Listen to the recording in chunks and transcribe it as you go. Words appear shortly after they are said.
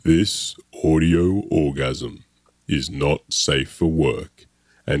This audio orgasm is not safe for work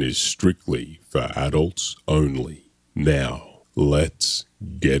and is strictly for adults only. Now, let's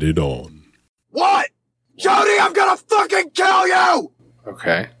get it on. What? Jody, I'm gonna fucking kill you!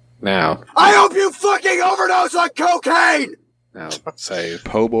 Okay, now. I hope you fucking overdose on cocaine! Now, say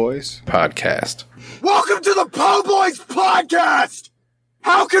Po Boys Podcast. Welcome to the Po Boys Podcast!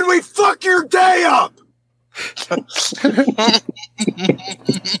 How can we fuck your day up?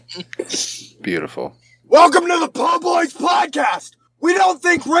 Beautiful. Welcome to the Po Boys Podcast! We don't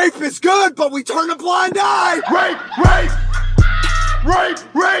think rape is good, but we turn a blind eye! Rape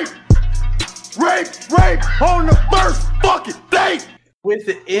on the first fucking date!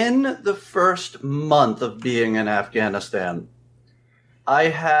 Within the first month of being in Afghanistan, I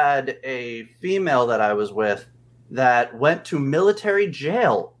had a female that I was with that went to military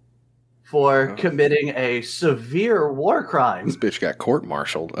jail for committing a severe war crime. This bitch got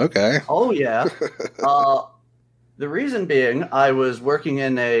court-martialed. Okay. Oh, yeah. The reason being, I was working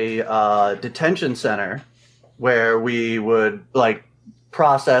in a detention center where we would,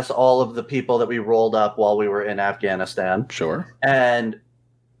 process all of the people that we rolled up while we were in Afghanistan. Sure. And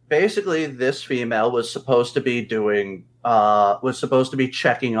basically, this female was supposed to be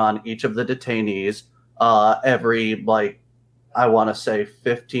checking on each of the detainees every, I want to say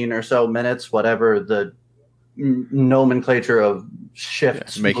 15 or so minutes, whatever the nomenclature of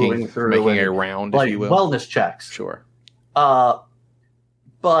shifts moving through. Making a round, if you will. Wellness checks. Sure. But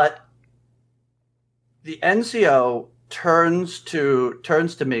the NCO turns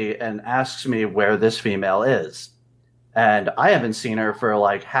to me and asks me where this female is. And I haven't seen her for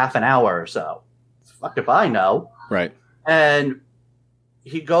half an hour or so. Fuck if I know. Right. And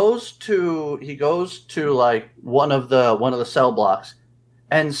he goes to one of the cell blocks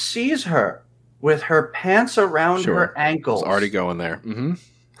and sees her with her pants around her ankles. It's already going there.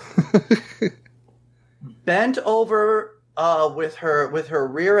 Mm-hmm. Bent over with her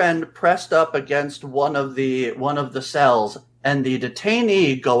rear end pressed up against one of the cells, and the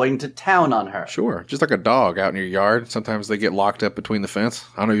detainee going to town on her. Sure. Just like a dog out in your yard. Sometimes they get locked up between the fence.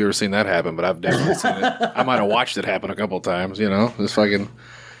 I don't know if you've ever seen that happen, but I've definitely seen it. I might have watched it happen a couple of times, Just fucking,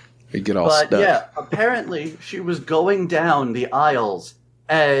 they get all stuck. But yeah, apparently she was going down the aisles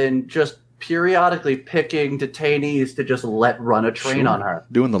and just periodically picking detainees to just let run a train on her.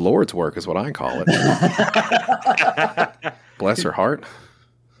 Doing the Lord's work is what I call it. Bless her heart.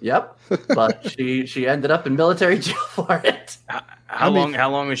 Yep, but she ended up in military jail for it. How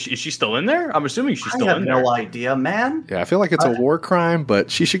long is she? Is she still in there? I'm assuming she's still in there. I have no idea, man. Yeah, I feel like it's a war crime, but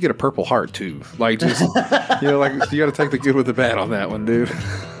she should get a Purple Heart too. You got to take the good with the bad on that one, dude.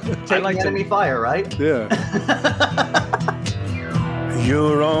 Take the enemy fire, right? Yeah.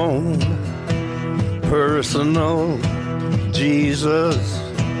 Your own personal Jesus.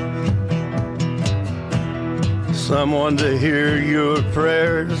 Someone to hear your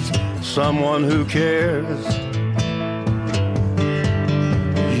prayers, someone who cares.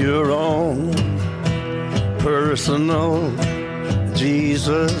 Your own personal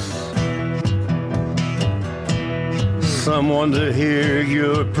Jesus. Someone to hear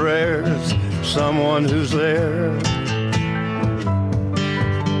your prayers, someone who's there.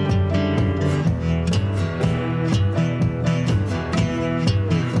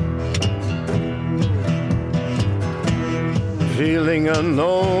 Feeling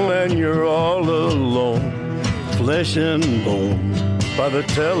unknown and you're all alone, flesh and bone by the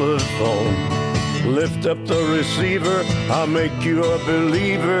telephone. Lift up the receiver, I'll make you a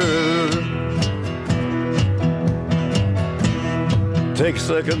believer. Take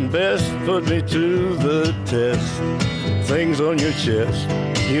second best, put me to the test. Things on your chest,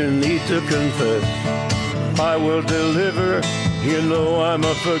 you need to confess. I will deliver, you know I'm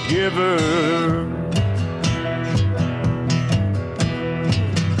a forgiver.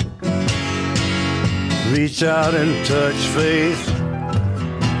 Reach out and touch faith.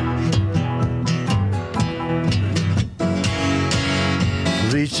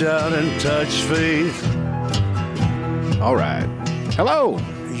 Reach out and touch faith. All right. Hello.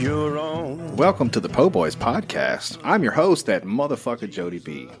 Your own. Welcome to the Po Boys Podcast. I'm your host, that motherfucker Jody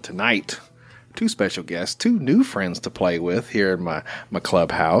B. Tonight, two special guests, two new friends to play with here in my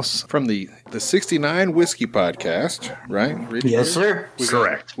clubhouse from the 69 Whiskey Podcast, right? Yes, sir.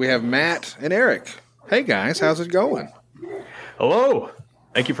 Correct. We have Matt and Eric. Hey, guys. How's it going? Hello.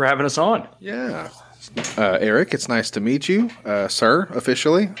 Thank you for having us on. Yeah. Eric, it's nice to meet you, sir,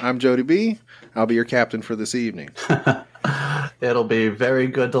 officially. I'm Jody B. I'll be your captain for this evening. It'll be very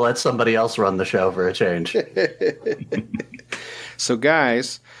good to let somebody else run the show for a change. So,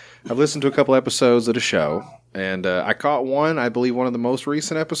 guys, I've listened to a couple episodes of the show, And I caught one, I believe one of the most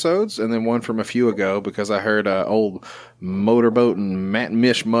recent episodes, and then one from a few ago because I heard old Motorboat and Matt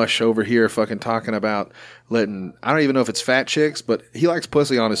Mishmush over here fucking talking about letting, I don't even know if it's fat chicks, but he likes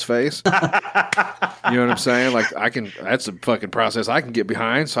pussy on his face. You know what I'm saying? Like, that's a fucking process I can get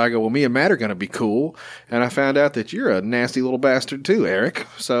behind. So I go, well, me and Matt are going to be cool. And I found out that you're a nasty little bastard too, Eric.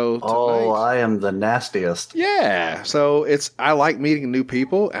 So Oh, I am the nastiest. yeah. So I like meeting new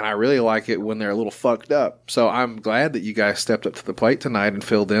people, and I really like it when they're a little fucked up. So I'm glad that you guys stepped up to the plate tonight and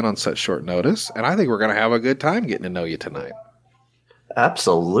filled in on such short notice. And I think we're going to have a good time getting to know you tonight.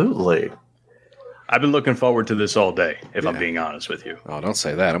 Absolutely. I've been looking forward to this all day, if I'm being honest with you. Oh, don't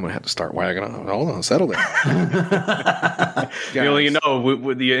say that. I'm going to have to start wagging on. Hold on. Settle down.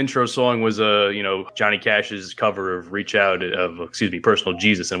 With the intro song was Johnny Cash's cover of Personal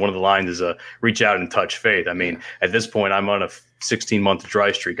Jesus, and one of the lines is reach out and touch faith. I mean, at this point, I'm on a 16-month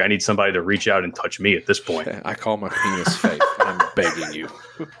dry streak. I need somebody to reach out and touch me at this point. I call my penis faith. I'm begging you.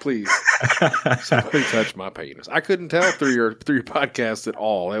 Please, somebody touch my penis. I couldn't tell through your podcast at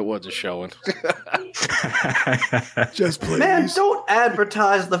all. It wasn't showing. Just please. Man, don't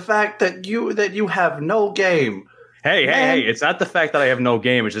advertise the fact that you have no game. Hey, it's not the fact that I have no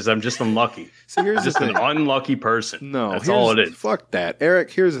game. It's just I'm just unlucky. See, here's just an unlucky person. No, that's all it is. Fuck that.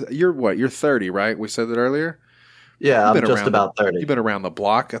 Eric, you're what? You're 30, right? We said that earlier? Yeah, I'm just about 30. You've been around the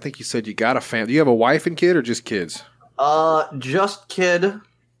block. I think you said you got a family. Do you have a wife and kid or just kids? Just kid.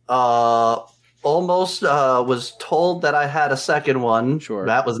 Almost was told that I had a second one. Sure.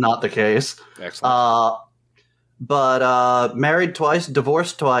 That was not the case. Excellent. But married twice,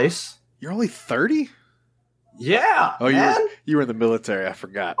 divorced twice. You're only 30? Yeah. Oh, you were in the military. I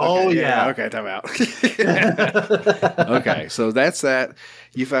forgot. Okay, oh, yeah. Okay, time out. Okay, so that's that.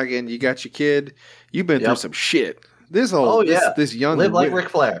 You got your kid. You've been through some shit. This young live like Ric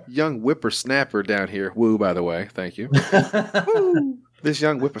Flair. Young whippersnapper down here. Woo, by the way. Thank you. This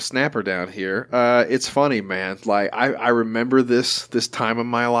young whippersnapper down here. It's funny, man. Like I remember this time of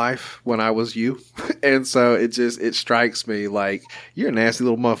my life when I was you, and so it strikes me like you're a nasty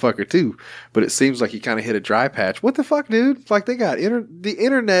little motherfucker too. But it seems like you kind of hit a dry patch. What the fuck, dude? Like they got the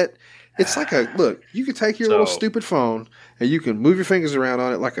internet. It's like look. You can take your little stupid phone and you can move your fingers around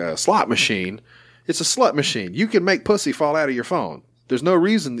on it like a slot machine. It's a slut machine. You can make pussy fall out of your phone. There's no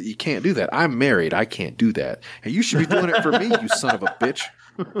reason that you can't do that. I'm married. I can't do that. And you should be doing it for me, you son of a bitch.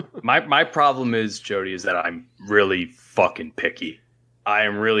 My problem is, Jody, is that I'm really fucking picky. I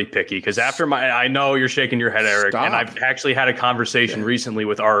am really picky because I know you're shaking your head, Eric, and I've actually had a conversation recently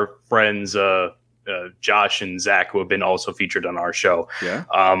with our friends, Josh and Zach, who have been also featured on our show. Yeah.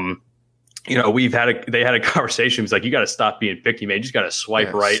 They had a conversation. It's like, you got to stop being picky, man. You just got to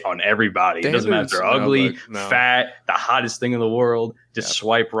swipe right on everybody. It doesn't matter if they're ugly, fat, the hottest thing in the world. Just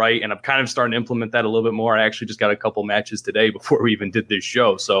swipe right. And I'm kind of starting to implement that a little bit more. I actually just got a couple matches today before we even did this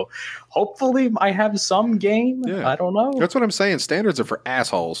show. So hopefully I have some game. Yeah. I don't know. That's what I'm saying. Standards are for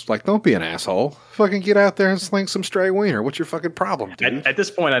assholes. Like, don't be an asshole. Fucking get out there and sling some stray wiener. What's your fucking problem, dude? At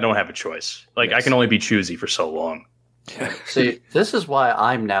this point, I don't have a choice. Like, I can only be choosy for so long. See, this is why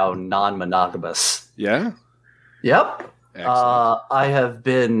I'm now non-monogamous. Yeah? Yep. I have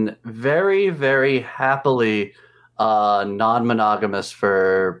been very, very happily non-monogamous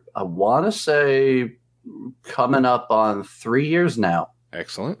for, I want to say, coming up on 3 years now.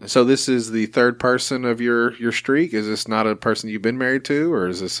 Excellent. So this is the third person of your streak? Is this not a person you've been married to, or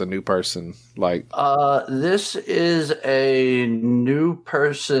is this a new person? This is a new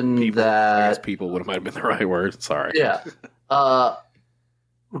person I guess people might have been the right word. Sorry. Yeah.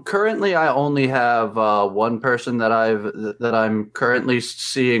 Currently, I only have one person that I'm currently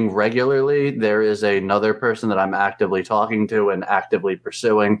seeing regularly. There is another person that I'm actively talking to and actively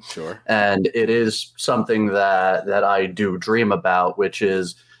pursuing. Sure. And it is something that I do dream about, which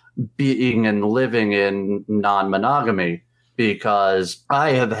is being and living in non-monogamy, because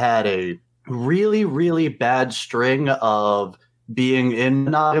I have had a really, really bad string of being in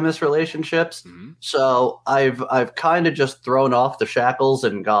monogamous relationships. Mm-hmm. So I've kind of just thrown off the shackles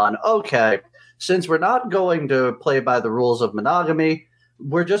and gone, okay, since we're not going to play by the rules of monogamy,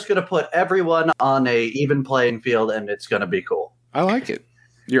 we're just going to put everyone on a even playing field and it's going to be cool. I like it.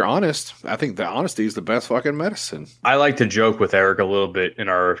 You're honest. I think the honesty is the best fucking medicine. I like to joke with Eric a little bit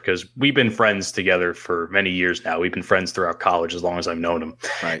because we've been friends together for many years now. We've been friends throughout college as long as I've known him.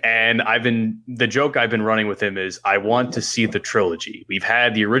 Right. And the joke I've been running with him is I want to see the trilogy. We've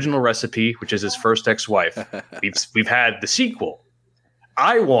had the original recipe, which is his first ex-wife. We've had the sequel.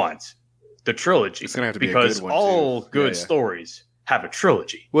 I want the trilogy. It's gonna have to be because a good one all too. good stories have a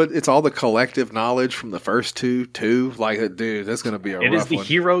trilogy. Well, it's all the collective knowledge from the first two. Like, dude, that's going to be a rough one. It is the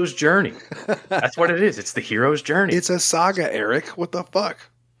hero's journey. That's what it is. It's the hero's journey. It's a saga, Eric. What the fuck?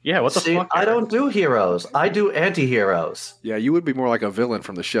 Yeah, what the fuck? I don't do heroes. I do anti-heroes. Yeah, you would be more like a villain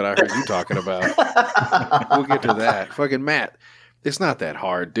from the shit I heard you talking about. We'll get to that. Fucking Matt. It's not that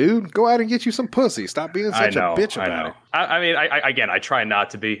hard, dude. Go out and get you some pussy. Stop being such a bitch about it. I mean, I try not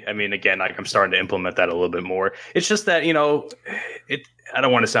to be. I mean, again, I'm starting to implement that a little bit more. It's just that, I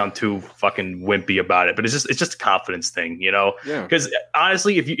don't want to sound too fucking wimpy about it, but it's just a confidence thing, Yeah. Because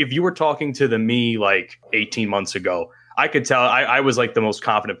honestly, if you were talking to the me like 18 months ago, I could tell I was like the most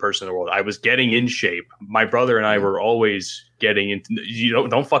confident person in the world. I was getting in shape. My brother and I were always getting into.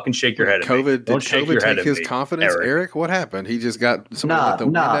 Don't fucking shake your head. Did COVID take his confidence, Eric? What happened? He just got the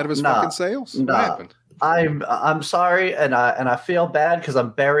wind out of his fucking sails. What happened? I'm sorry, and I feel bad because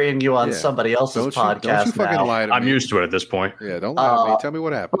I'm burying you on somebody else's podcast. Don't you fucking lie to me. I'm used to it at this point. Yeah, don't lie to me. Tell me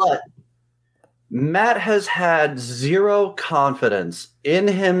what happened. But Matt has had zero confidence in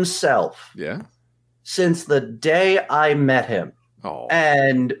himself. Yeah. Since the day I met him. Oh.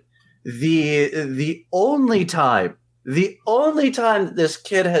 And the only time this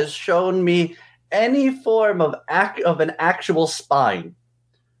kid has shown me any form of an actual spine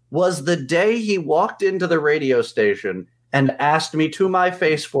was the day he walked into the radio station and asked me to my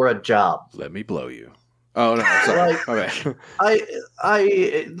face for a job. Let me blow you. Oh no, sorry.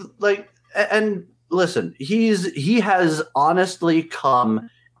 I and listen, he has honestly come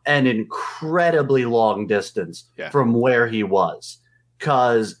an incredibly long distance from where he was.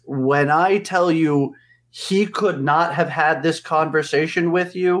 Because when I tell you he could not have had this conversation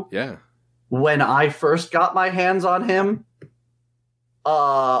with you when I first got my hands on him,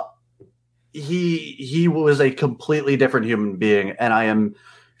 he was a completely different human being, and I am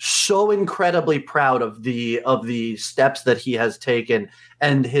so incredibly proud of the steps that he has taken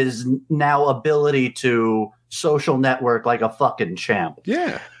and his now ability to social network like a fucking champ.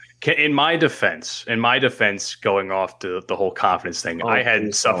 Yeah. In my defense, going off to the whole confidence thing, I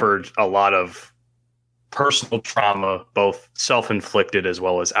had suffered a lot of personal trauma, both self-inflicted as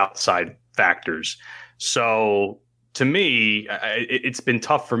well as outside factors. So to me, it's been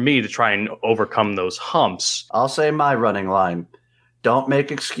tough for me to try and overcome those humps. I'll say my running line. Don't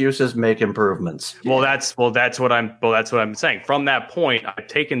make excuses, make improvements. That's what I'm saying. From that point, I've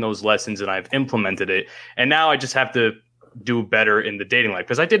taken those lessons and I've implemented it. And now I just have to do better in the dating life.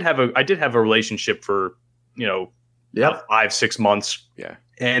 Because I did have a relationship for, 5-6 months. Yeah.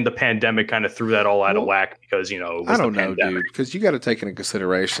 And the pandemic kind of threw that all out of whack because, it was I don't know, dude. Because you got to take into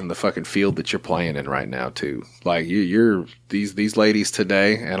consideration the fucking field that you're playing in right now, too. Like you're these ladies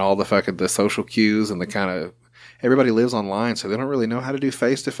today and all the fucking the social cues and the kind of everybody lives online, so they don't really know how to do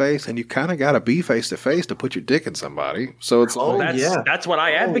face-to-face, and you kind of got to be face-to-face to put your dick in somebody. So it's that's what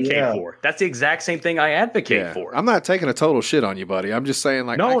I advocate for. That's the exact same thing I advocate for. I'm not taking a total shit on you, buddy. I'm just saying,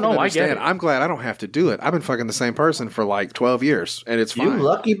 like, I get it. I'm glad I don't have to do it. I've been fucking the same person for like 12 years, and it's fine. You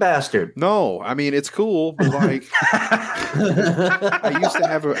lucky bastard. No, I mean, it's cool, but like, I used to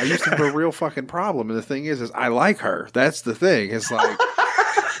have a real fucking problem, and the thing is I like her. That's the thing. It's like,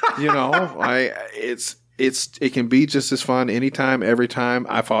 it can be just as fun anytime, every time.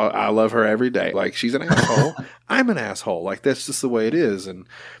 I love her every day. Like, she's an asshole. I'm an asshole. Like, that's just the way it is. And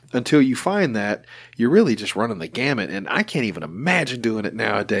until you find that, you're really just running the gamut. And I can't even imagine doing it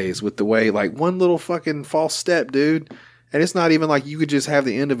nowadays with the way, like, one little fucking false step, dude. And it's not even like you could just have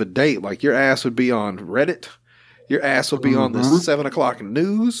the end of a date. Like, your ass would be on Reddit. Your ass would be on the 7 o'clock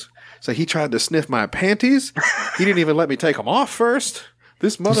news. So he tried to sniff my panties. He didn't even let me take them off first.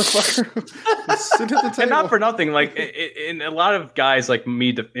 This motherfucker is sitting at the table. And not for nothing, like in a lot of guys like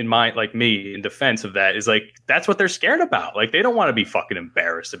me, in defense of that, is like that's what they're scared about. Like they don't want to be fucking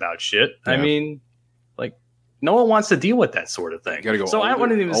embarrassed about shit. Yeah. I mean, like no one wants to deal with that sort of thing. You gotta go. So I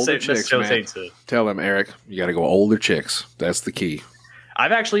wouldn't even say to tell them, Eric, you got to go older chicks. That's the key.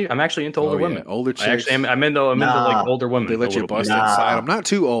 I'm actually into older women. Older chicks. I'm into like older women. They let you bust inside. I'm not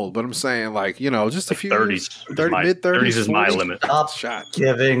too old, but I'm saying like, just a few 30s. Mid 30s is my limit. Stop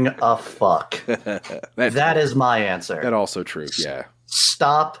giving a fuck. That is my answer. That's also true. Yeah.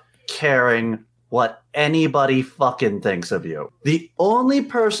 Stop caring what anybody fucking thinks of you. The only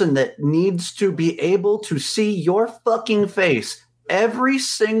person that needs to be able to see your fucking face every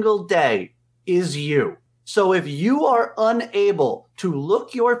single day is you. So if you are unable to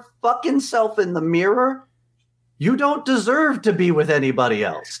look your fucking self in the mirror, you don't deserve to be with anybody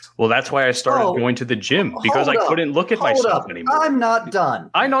else. Well, that's why I started going to the gym, because I couldn't look at myself anymore. I'm not done.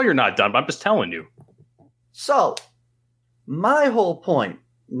 I know you're not done, but I'm just telling you. So, my whole point,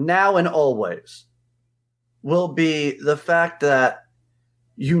 now and always, will be the fact that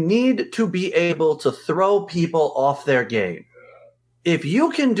you need to be able to throw people off their game. If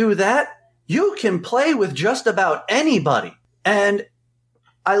you can do that, you can play with just about anybody. And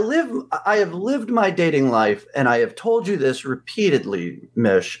I have lived my dating life, and I have told you this repeatedly,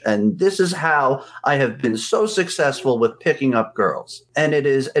 Mish, and this is how I have been so successful with picking up girls. And it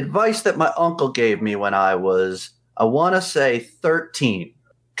is advice that my uncle gave me when I was, I want to say, 13.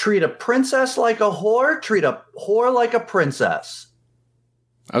 Treat a princess like a whore, treat a whore like a princess.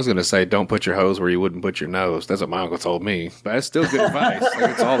 I was going to say, don't put your hose where you wouldn't put your nose. That's what my uncle told me. But that's still good advice. Like,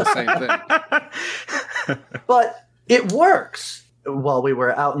 it's all the same thing. But it works. While we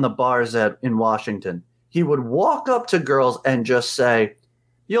were out in the bars in Washington, he would walk up to girls and just say,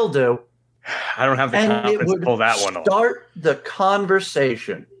 "You'll do." I don't have the confidence to pull that one off. Start the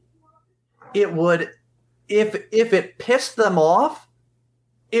conversation. It would, if it pissed them off,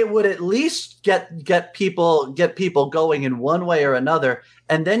 it would at least get people going in one way or another,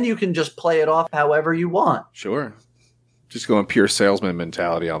 and then you can just play it off however you want. Sure. Just going pure salesman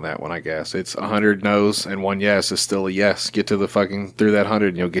mentality on that one, I guess. It's 100 no's and 1 yes is still a yes. Get to the fucking through that 100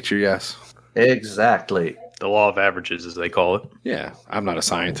 and you'll get your yes. Exactly. The law of averages, as they call it. Yeah, I'm not a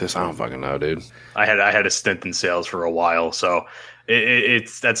scientist. I don't fucking know, dude. I had a stint in sales for a while, so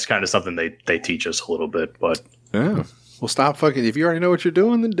that's kind of something they teach us a little bit. But yeah, well, stop fucking. If you already know what you're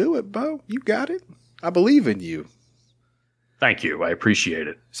doing, then do it, Bo. You got it. I believe in you. Thank you. I appreciate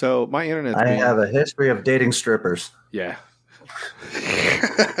it. So my internet. I have a history of dating strippers. Yeah.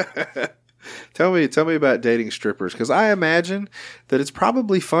 Tell me about dating strippers, because I imagine that it's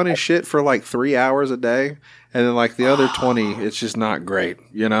probably fun as shit for like 3 hours a day, and then like the other 20, it's just not great.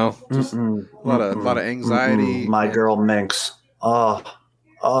 You know, just a lot of anxiety. My girl Minx. Oh.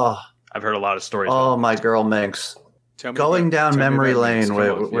 I've heard a lot of stories. Oh, my girl Minx. Going down memory lane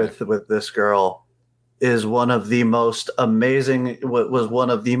with this girl is one of the most amazing. Was one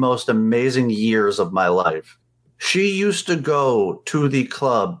of the most amazing years of my life. She used to go to the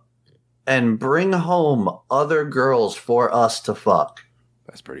club and bring home other girls for us to fuck.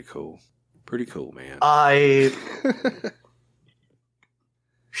 That's pretty cool. Pretty cool, man.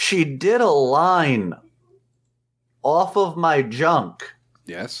 She did a line off of my junk.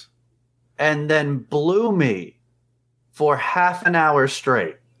 Yes. And then blew me for half an hour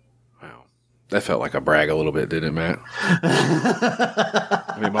straight. Wow. That felt like a brag a little bit, didn't it, Matt?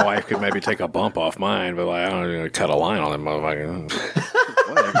 I mean, my wife could maybe take a bump off mine, but like, I don't know, cut a line on that motherfucker.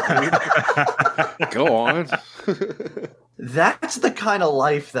 Whatever, go on. That's the kind of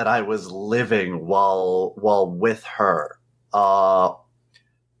life that I was living while with her.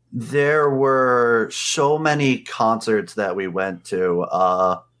 There were so many concerts that we went to.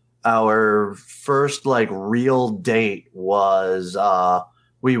 Our first like real date was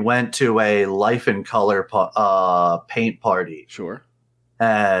we went to a Life in Color paint party. Sure.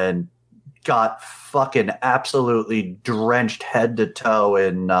 And got fucking absolutely drenched head to toe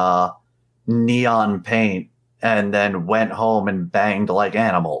in neon paint, and then went home and banged like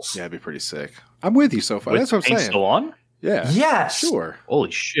animals. Yeah, it'd be pretty sick. I'm with you so far. That's what I'm saying. Still on? Yeah. Yes. Sure.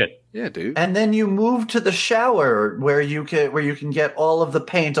 Holy shit. Yeah, dude. And then you move to the shower where you can get all of the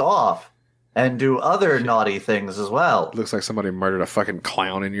paint off and do other naughty things as well. Looks like somebody murdered a fucking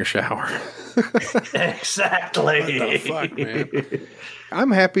clown in your shower. Exactly. What the fuck, man?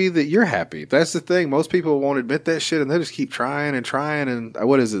 I'm happy that you're happy. That's the thing. Most people won't admit that shit, and they just keep trying and trying. And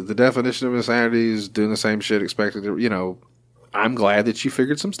what is it? The definition of insanity is doing the same shit expected to, I'm glad that you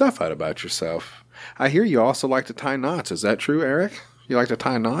figured some stuff out about yourself. I hear you also like to tie knots. Is that true, Eric? You like to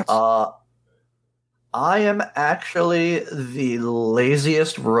tie knots? I am actually the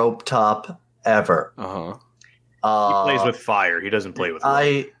laziest rope top ever. Uh-huh. He plays with fire. He doesn't play with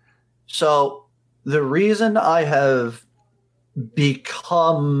rope. So the reason I have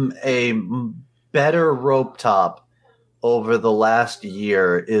become a better rope top over the last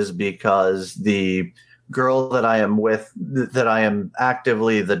year is because the girl that I am with, that I am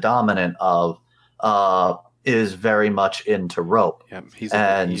actively the dominant of, is very much into rope. Yeah, he's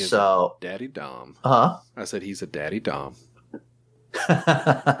a daddy dom. Huh? I said he's a daddy dom.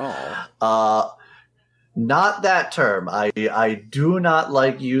 Not that term. I do not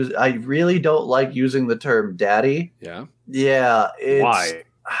like use. I really don't like using the term daddy. Yeah. Yeah. Why?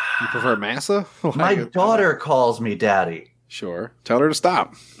 You prefer massa? My daughter calls me daddy. Sure. Tell her to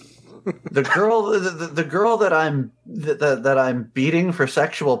stop. The girl that I'm beating for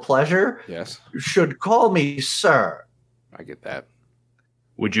sexual pleasure, yes, should call me sir. I get that.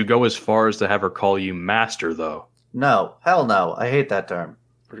 Would you go as far as to have her call you master, though? No, hell no. I hate that term.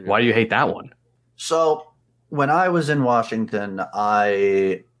 Why do you hate that one? So when I was in Washington,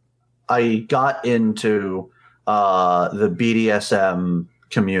 I I got into the BDSM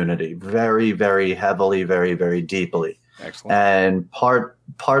community very, very heavily, very, very deeply. Excellent. And part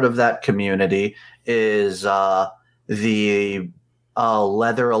of that community is the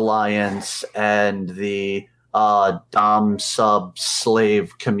Leather Alliance and the Dom Sub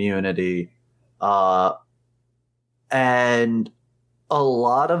Slave community. And a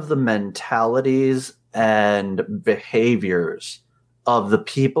lot of the mentalities and behaviors of the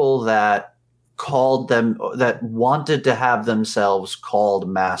people that wanted to have themselves called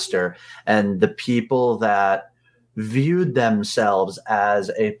master, and the people that viewed themselves as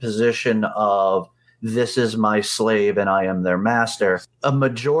a position of this is my slave and I am their master. A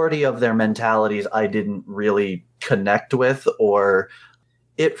majority of their mentalities I didn't really connect with, or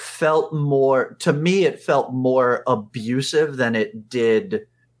it felt more abusive than it did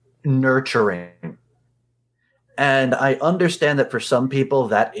nurturing. And I understand that for some people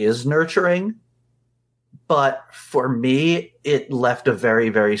that is nurturing, but for me, it left a very,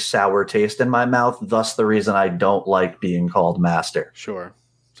 very sour taste in my mouth, thus the reason I don't like being called master. Sure.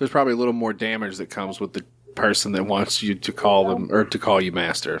 So there's probably a little more damage that comes with the person that wants you to call them or to call you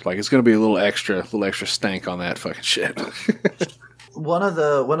master. Like it's going to be a little extra stank on that fucking shit. One of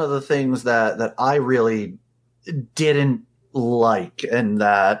the things that I really didn't like and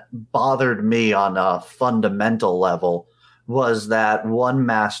that bothered me on a fundamental level was that one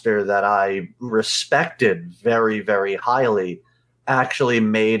master that I respected very, very highly actually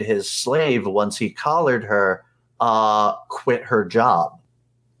made his slave, once he collared her, quit her job.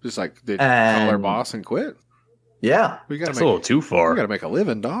 Just like did call her boss and quit? Yeah. That's a little too far. We got to make a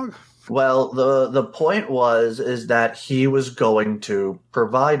living, dog. Well, the point is that he was going to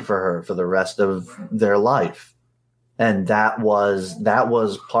provide for her for the rest of their life. And that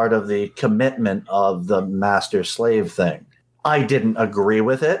was part of the commitment of the master-slave thing. I didn't agree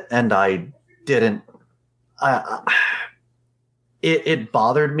with it, and it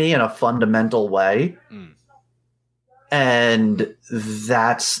bothered me in a fundamental way. Mm. And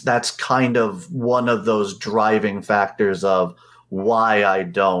that's kind of one of those driving factors of why I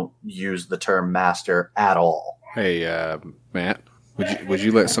don't use the term master at all. Hey, Matt, would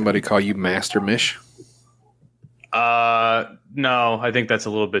you let somebody call you Master Mish? No, I think that's a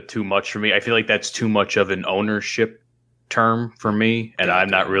little bit too much for me. I feel like that's too much of an ownership term for me, and I'm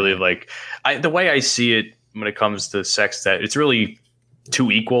not really like the way I see it when it comes to sex, that it's really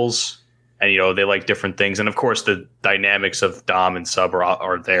two equals, and they like different things, and of course the dynamics of dom and sub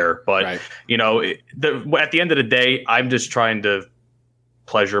are there, but right. At the end of the day, I'm just trying to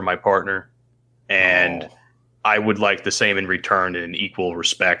pleasure my partner, and I would like the same in return in equal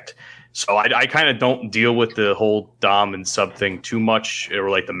respect. So I kind of don't deal with the whole dom and sub thing too much, or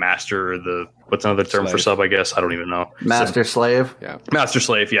like the master, or the what's another term for sub? I guess I don't even know. Master slave. Yeah, master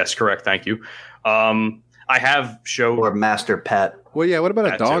slave. Yes, correct. Thank you. I have showed or master pet. Well, yeah. What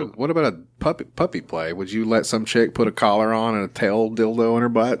about a dog? Too. What about a puppy play? Would you let some chick put a collar on and a tail dildo in her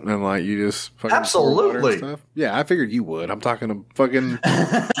butt, and like you just fucking absolutely? And stuff? Yeah, I figured you would. I'm talking to fucking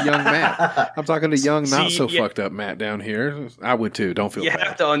young Matt. I'm talking to young, not so fucked up Matt down here. I would too. Don't feel bad. You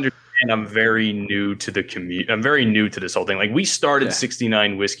have to understand. I'm very new to the community. I'm very new to this whole thing. Like we started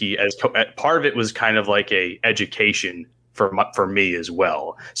 69 Whiskey as part of it was kind of like a education for me as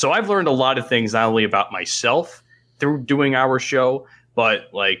well. So I've learned a lot of things, not only about myself through doing our show, but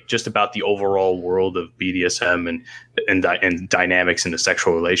like just about the overall world of BDSM and dynamics in the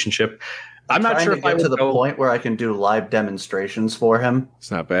sexual relationship. I'm not sure if I get to the point where I can do live demonstrations for him.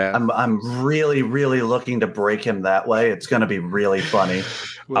 It's not bad. I'm really, really looking to break him that way. It's going to be really funny.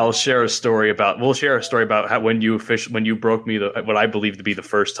 We'll share a story about how when you broke me what I believe to be the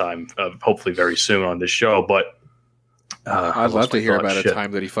first time, hopefully very soon on this show. But I'd love to hear about a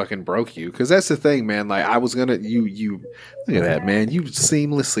time that he fucking broke you, because that's the thing, man. Like I was gonna, you look at that, man. You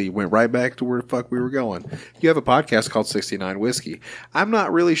seamlessly went right back to where the fuck we were going. You have a podcast called 69 Whiskey. I'm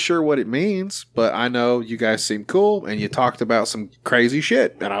not really sure what it means, but I know you guys seem cool, and you talked about some crazy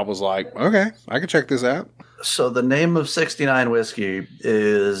shit, and I was like, okay, I can check this out. So the name of 69 Whiskey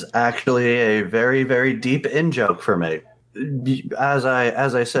is actually a very, very deep in-joke for me. As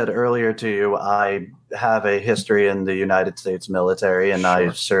I said earlier to you, I have a history in the United States military, and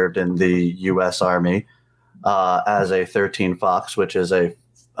I served in the U.S. Army as a 13 Fox, which is a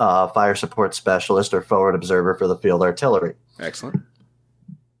fire support specialist or forward observer for the field artillery. Excellent.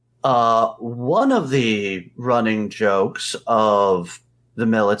 One of the running jokes of the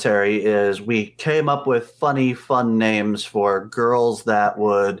military is we came up with fun names for girls that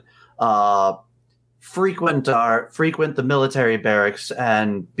would frequent the military barracks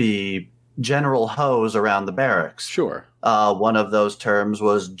and be general hose around the barracks. Sure. One of those terms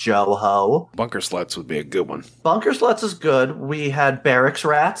was Joe Ho. Bunker sluts would be a good one. Bunker sluts is good. We had barracks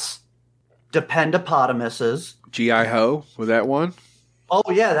rats, dependopotamuses. GI Ho, was that one?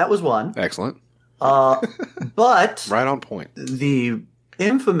 Oh, yeah, that was one. Excellent. But right on point. The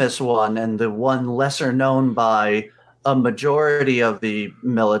infamous one, and the one lesser known by a majority of the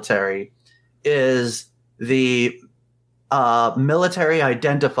military, is the military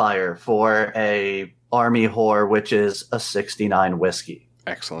identifier for a Army whore, which is a 69 whiskey.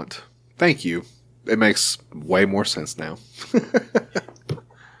 Excellent. Thank you. It makes way more sense now.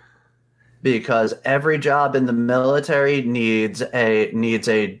 Because every job in the military needs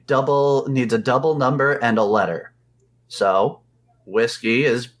a double number and a letter. So, whiskey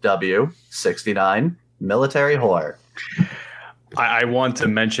is W, 69, military whore. I want to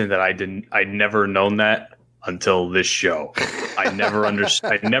mention that I'd never known that until this show. I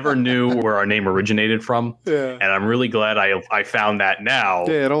never knew where our name originated from. Yeah. And I'm really glad I found that now.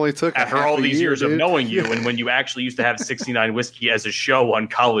 Yeah, it only took after all these years of knowing you, and when you actually used to have 69 Whiskey as a show on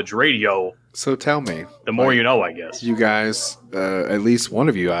college radio. So tell me. The more you know, I guess. You guys, at least one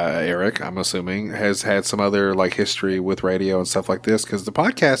of you, Eric, I'm assuming, has had some other like history with radio and stuff like this, because the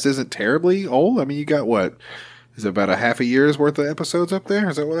podcast isn't terribly old. I mean, you got what? Is it about a half a year's worth of episodes up there?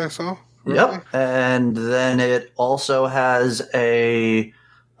 Is that what I saw? Really? Yep. And then it also has a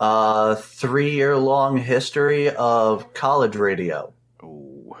 3-year-long history of college radio.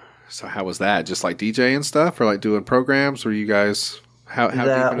 Oh, so how was that? Just like DJ and stuff, or like doing programs? Or you guys, how deep into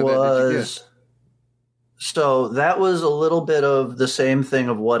that did you get? So that was a little bit of the same thing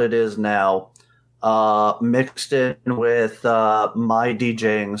of what it is now, mixed in with my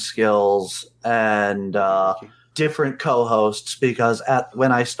DJing skills and different co-hosts, because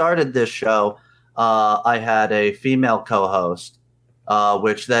when I started this show, I had a female co-host,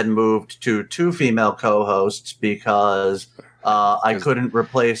 which then moved to 2 female co-hosts because I couldn't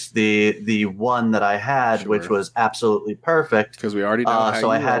replace the one that I had, which was absolutely perfect. Because we already know how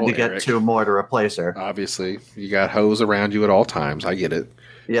so I had to get Eric. 2 more to replace her. Obviously, you got hoes around you at all times. I get it.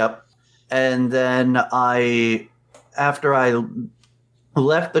 Yep. And then after I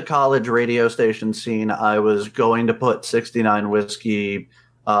left the college radio station scene, I was going to put 69 Whiskey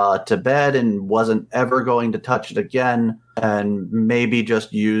to bed and wasn't ever going to touch it again, and maybe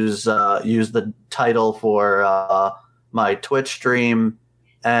just use the title for my Twitch stream.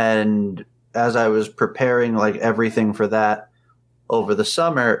 And as I was preparing like everything for that over the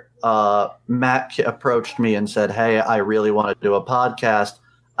summer, Matt approached me and said, "Hey, I really want to do a podcast.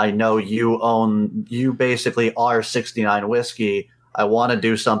 I know you basically are 69 Whiskey. I want to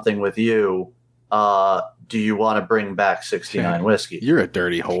do something with you. Do you want to bring back 69 Whiskey?" You're a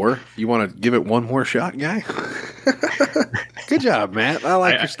dirty whore. You want to give it one more shot, guy? Good job, Matt. I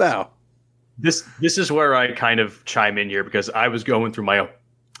like your style. This is where I kind of chime in here, because I was going through my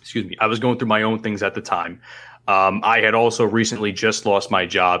own things at the time. I had also recently just lost my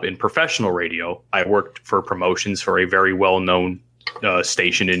job in professional radio. I worked for promotions for a very well-known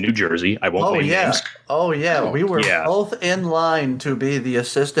station in New Jersey. I won't name names. Oh, yeah. We were both in line to be the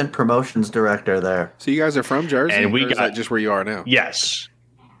assistant promotions director there. So you guys are from Jersey? And is that just where you are now? Yes.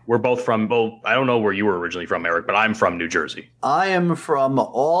 We're both from, I don't know where you were originally from, Eric, but I'm from New Jersey. I am from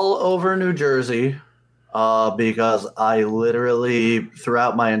all over New Jersey because I literally,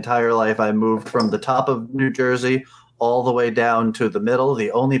 throughout my entire life, I moved from the top of New Jersey all the way down to the middle.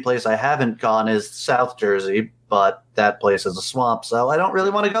 The only place I haven't gone is South Jersey, but that place is a swamp, so I don't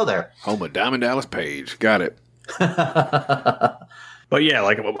really want to go there. Home of Diamond Dallas Page. Got it. But yeah,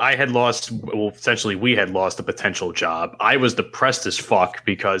 like essentially we had lost a potential job. I was depressed as fuck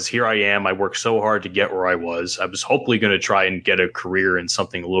because here I am. I worked so hard to get where I was. I was hopefully going to try and get a career in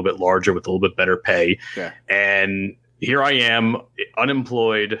something a little bit larger with a little bit better pay. Yeah. And here I am,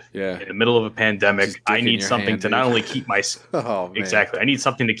 unemployed in the middle of a pandemic. I need something to not only keep my exactly. I need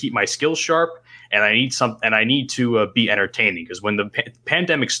something to keep my skills sharp, and I need to be entertaining, because when the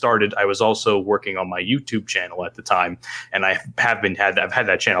pandemic started, I was also working on my YouTube channel at the time, and I've had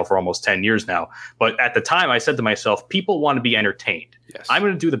that channel for almost 10 years now. But at the time, I said to myself, people want to be entertained. Yes. I'm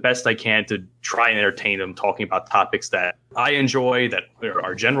going to do the best I can to try and entertain them, talking about topics that I enjoy, that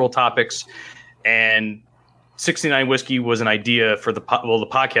are general topics, and 69 Whiskey was an idea for the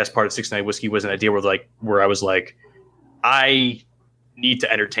podcast part of 69 Whiskey was an idea where I was like, I need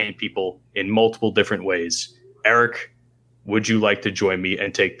to entertain people in multiple different ways. Eric, would you like to join me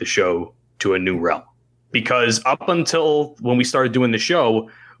and take the show to a new realm? Because up until when we started doing the show,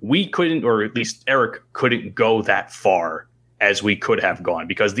 we couldn't, or at least Eric couldn't go that far as we could have gone,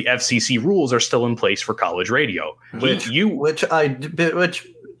 because the FCC rules are still in place for college radio. Which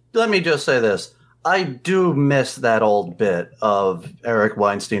let me just say this. I do miss that old bit of Eric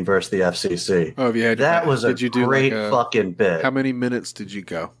Weinstein versus the FCC. Oh, yeah. That was a great fucking bit. How many minutes did you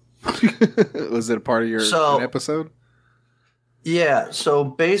go? Was it a part of your an episode? Yeah. So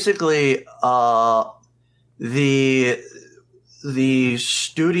basically, the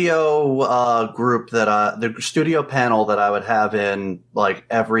studio group the studio panel that I would have in like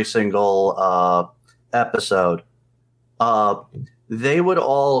every single episode, they would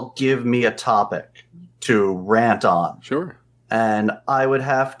all give me a topic to rant on. Sure. And I would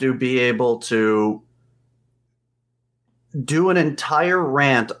have to be able to do an entire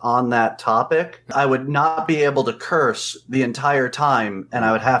rant on that topic. I would not be able to curse the entire time, and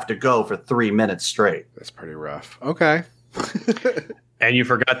I would have to go for 3 minutes straight. That's pretty rough. Okay. And you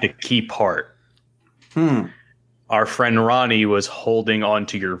forgot the key part. Our friend Ronnie was holding on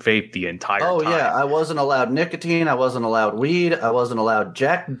to your vape the entire time. Oh, yeah. I wasn't allowed nicotine. I wasn't allowed weed. I wasn't allowed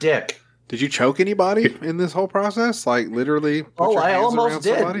jack dick. Did you choke anybody in this whole process? Like literally? I almost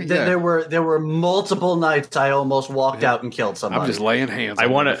did. Yeah. There were multiple nights I almost walked out and killed somebody. I'm just laying hands on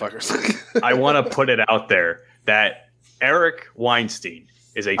motherfuckers. I want to put it out there that Eric Weinstein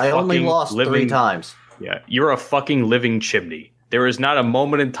is a I only lost 3 times. Yeah, you're a fucking living chimney. There is not a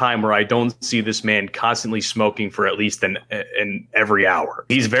moment in time where I don't see this man constantly smoking for at least an every hour.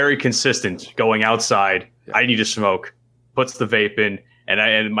 He's very consistent going outside. Yeah. I need to smoke. Puts the vape in.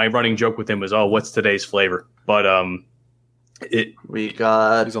 And my running joke with him was, "Oh, what's today's flavor?" But we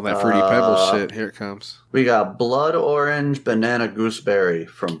got he's on that Fruity Pebbles shit. Here it comes. We got blood orange banana gooseberry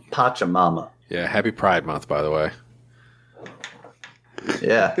from Pachamama. Yeah, happy Pride Month, by the way.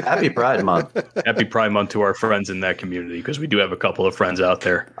 Yeah, happy Pride Month. Happy Pride Month to our friends in that community, because we do have a couple of friends out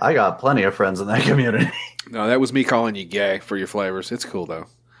there. I got plenty of friends in that community. No, that was me calling you gay for your flavors. It's cool though.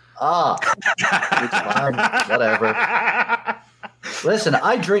 It's fine. Whatever. Listen,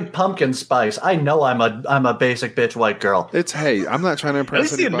 I drink pumpkin spice. I know I'm a basic bitch white girl. I'm not trying to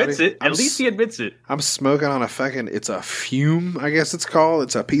impress anybody. At least he admits it. I'm smoking on it's a fume, I guess it's called.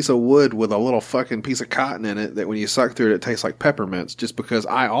 It's a piece of wood with a little fucking piece of cotton in it that when you suck through it tastes like peppermints, just because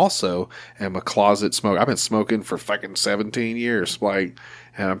I also am a closet smoker. I've been smoking for fucking 17 years, and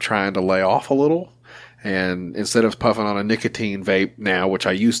I'm trying to lay off a little. And instead of puffing on a nicotine vape now, which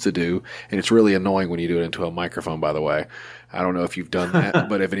I used to do, and it's really annoying when you do it into a microphone, by the way. I don't know if you've done that,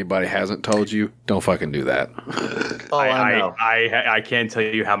 but if anybody hasn't told you, don't fucking do that. I know. I can't tell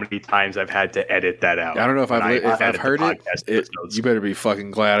you how many times I've had to edit that out. I don't know if I've heard it. You better be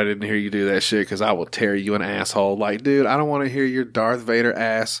fucking glad I didn't hear you do that shit, because I will tear you an asshole. Like, dude, I don't want to hear your Darth Vader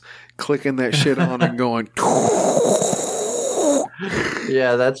ass clicking that shit on and going...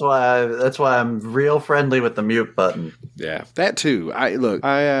 Yeah, that's why I'm real friendly with the mute button. Yeah, that too.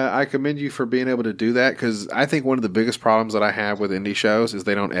 I commend you for being able to do that, because I think one of the biggest problems that I have with indie shows is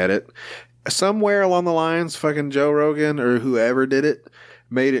they don't edit. Somewhere along the lines, fucking Joe Rogan or whoever did it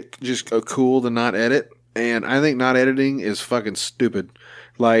made it just cool to not edit, and I think not editing is fucking stupid.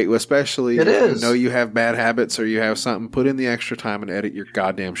 Like, especially if you know you have bad habits or you have something, put in the extra time and edit your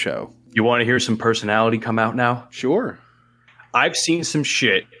goddamn show. You want to hear some personality come out now? Sure. I've seen some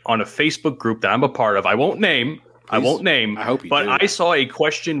shit on a Facebook group that I'm a part of. I won't name. I hope you do. I saw a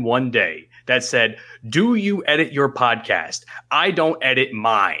question one day that said, "Do you edit your podcast?" I don't edit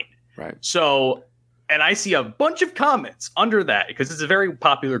mine. Right. So, and I see a bunch of comments under that, because it's a very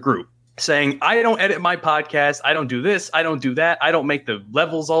popular group, saying, "I don't edit my podcast. I don't do this. I don't do that. I don't make the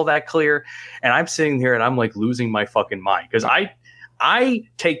levels all that clear." And I'm sitting here and I'm like losing my fucking mind, because I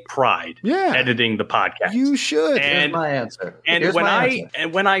take pride editing the podcast. You should. Here's my answer. And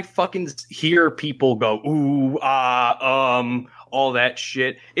when I fucking hear people go, ooh, all that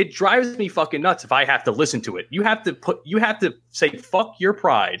shit, it drives me fucking nuts if I have to listen to it. You have to say fuck your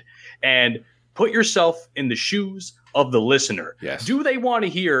pride and put yourself in the shoes of the listener. Yes. Do they want to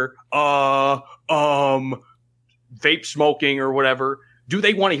hear vape smoking or whatever? Do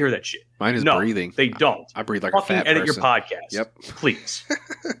they want to hear that shit? Mine is breathing. They don't. I breathe like a fat person. Edit your podcast. Yep. Please.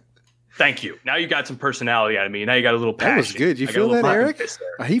 Thank you. Now you got some personality out of me. Now you got a little passion. That was good. You feel that, Eric?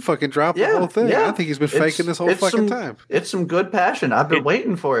 He fucking dropped the whole thing. Yeah. I think he's been faking this whole fucking time. It's some good passion. I've been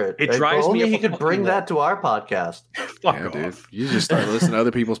waiting for it. It drives me. Only he could bring that to our podcast. Fuck off. Dude. You just start listening to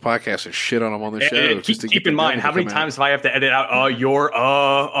other people's podcasts and shit on them on the show. Keep in mind, how many times have I have to edit out your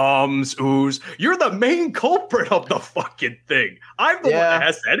oohs? You're the main culprit of the fucking thing. I'm the one that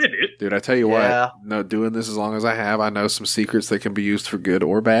has to edit it. Dude, I tell you what, no, doing this as long as I have, I know some secrets that can be used for good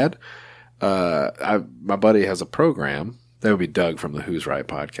or bad. My buddy has a program. That would be Doug from the Who's Right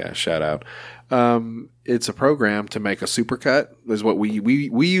podcast. Shout out. It's a program to make a supercut. Is what we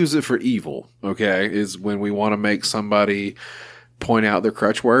use it for evil. Okay, is when we want to make somebody point out their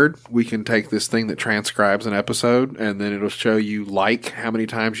crutch word, we can take this thing that transcribes an episode and then it'll show you how many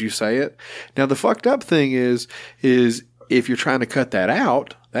times you say it. Now, the fucked up thing is if you're trying to cut that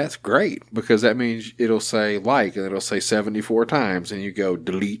out, that's great because that means it'll say and it'll say 74 times and you go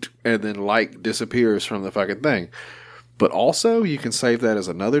delete and then disappears from the fucking thing. But also you can save that as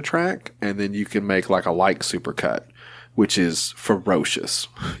another track and then you can make like a supercut, which is ferocious.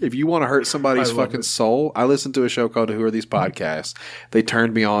 If you want to hurt somebody's fucking soul, I listened to a show called Who Are These Podcasts? They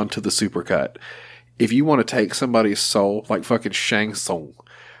turned me on to the supercut. If you want to take somebody's soul, like fucking Shang Tsung,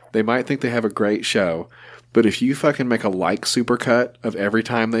 they might think they have a great show, but if you fucking make a supercut of every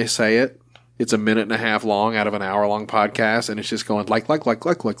time they say it, it's a minute and a half long out of an hour long podcast, and it's just going and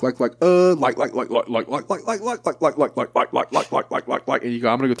you go,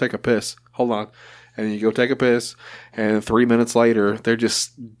 I'm gonna go take a piss. Hold on. And then you go take a piss, and 3 minutes later, they're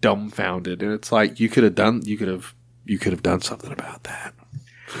just dumbfounded. And it's like you could have done something about that.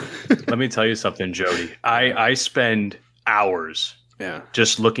 Let me tell you something, Jody. I spend hours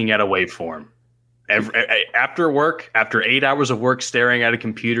just looking at a waveform. After work, after 8 hours of work staring at a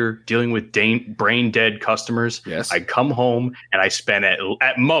computer, dealing with brain dead customers, I come home and I spend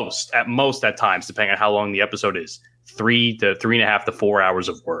at most at times, depending on how long the episode is, 3 to 3.5 to 4 hours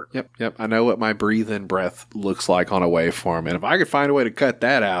of work. Yep. I know what my breathe-in breath looks like on a waveform, and if I could find a way to cut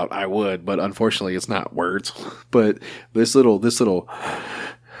that out, I would. But unfortunately, it's not words. But this little,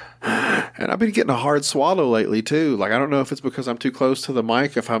 and I've been getting a hard swallow lately too. Like I don't know if it's because I'm too close to the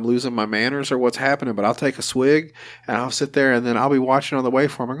mic, if I'm losing my manners, or what's happening. But I'll take a swig and I'll sit there, and then I'll be watching on the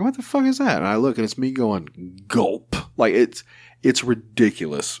waveform. I go, "What the fuck is that?" And I look, and it's me going gulp. Like it's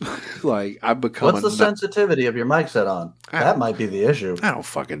ridiculous. Like I've become. What's the sensitivity of your mic set on? That might be the issue. I don't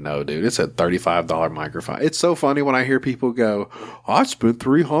fucking know, dude. It's a $35 microphone. It's so funny when I hear people go, "I spent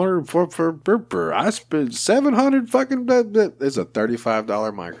 $300 for I spent $700 fucking." It's a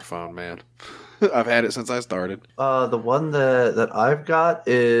 $35 microphone, man. I've had it since I started. The one that I've got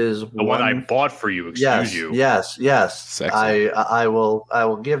is the one I bought for you. Excuse you. Yes. Sexy. I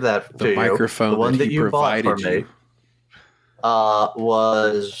will give that to you. The microphone the one that you bought for me.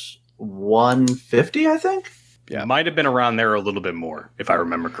 Was $150, I think. Yeah, might have been around there a little bit more, if I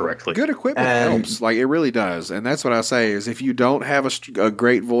remember correctly. Good equipment helps. Like, it really does. And that's what I say is if you don't have a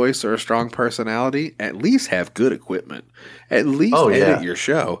great voice or a strong personality, at least have good equipment. At least edit your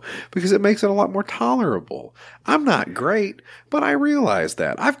show because it makes it a lot more tolerable. I'm not great, but I realize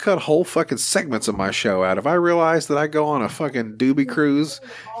that. I've cut whole fucking segments of my show out. If I realize that I go on a fucking doobie cruise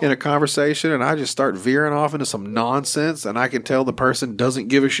in a conversation and I just start veering off into some nonsense and I can tell the person doesn't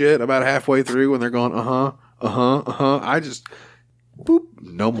give a shit about halfway through and they're going, I just, boop,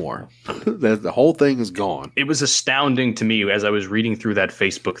 no more. The whole thing is gone. It was astounding to me as I was reading through that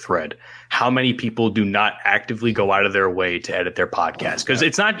Facebook thread how many people do not actively go out of their way to edit their podcast. Because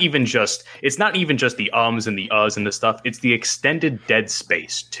it's not even just the ums and the uhs and the stuff. It's the extended dead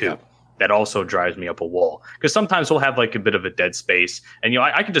space too. Yeah. That also drives me up a wall. Because sometimes we'll have like a bit of a dead space, and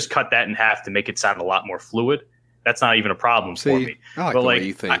I can just cut that in half to make it sound a lot more fluid. That's not even a problem for me. I like the way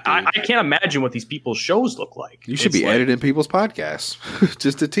you think, I can't imagine what these people's shows look like. You should be editing people's podcasts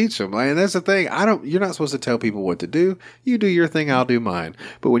just to teach them. And that's the thing. You're not supposed to tell people what to do. You do your thing, I'll do mine.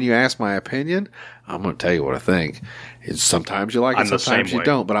 But when you ask my opinion, I'm going to tell you what I think. It's sometimes you like it, sometimes you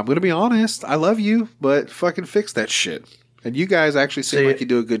don't. But I'm going to be honest. I love you, but fucking fix that shit. And you guys actually seem like you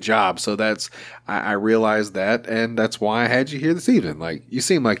do a good job. So I realize that. And that's why I had you here this evening. Like, you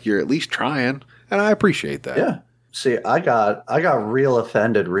seem like you're at least trying. And I appreciate that. Yeah. See, I got real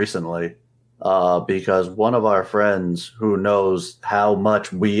offended recently because one of our friends who knows how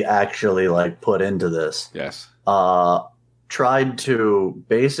much we actually like put into this, tried to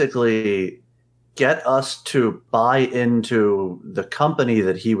basically get us to buy into the company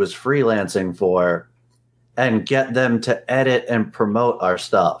that he was freelancing for and get them to edit and promote our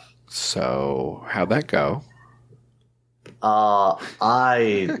stuff. So how'd that go? I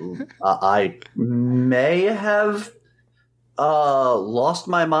may have lost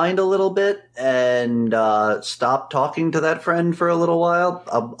my mind a little bit and stopped talking to that friend for a little while.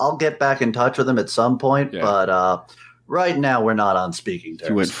 I'll get back in touch with him at some point, but right now we're not on speaking terms.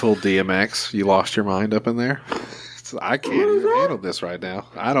 You went full DMX. You lost your mind up in there. I can't even handle this right now.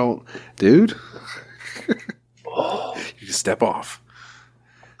 I don't, dude. You just step off.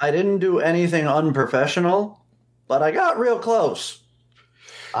 I didn't do anything unprofessional. But I got real close.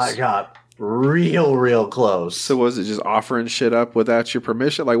 I got real close. So was it just offering shit up without your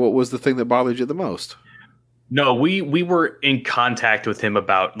permission? Like, what was the thing that bothered you the most? No, we were in contact with him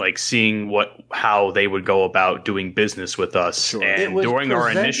about like seeing how they would go about doing business with us. Sure. And during our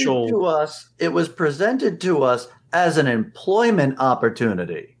initial, it was presented to us as an employment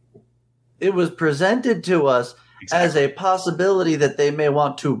opportunity. It was presented to us as a possibility that they may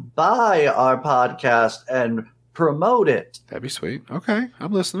want to buy our podcast and promote it. That'd be sweet. Okay,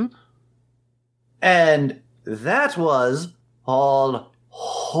 I'm listening. And that was all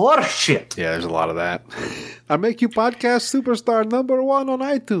horseshit. Yeah, there's a lot of that. I make you podcast superstar #1 on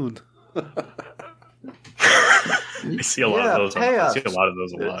iTunes. I see a lot of those. I see a lot of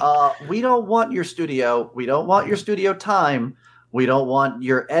those a lot. We don't want your studio. We don't want your studio time. We don't want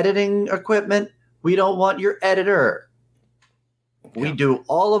your editing equipment. We don't want your editor. Yeah. We do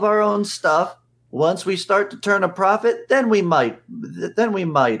all of our own stuff. Once we start to turn a profit, then we might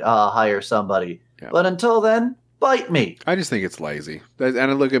hire somebody. Yeah. But until then, bite me. I just think it's lazy.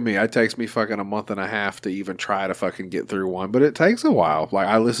 And look at me. It takes me fucking a month and a half to even try to fucking get through one. But it takes a while. Like,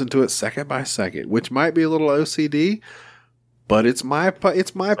 I listen to it second by second, which might be a little OCD, but it's my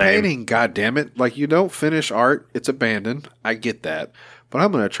painting. God damn it. Like, you don't finish art, it's abandoned. I get that. But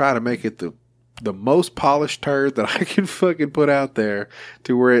I'm going to try to make it the most polished turd that I can fucking put out there,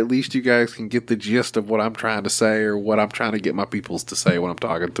 to where at least you guys can get the gist of what I'm trying to say, or what I'm trying to get my peoples to say when I'm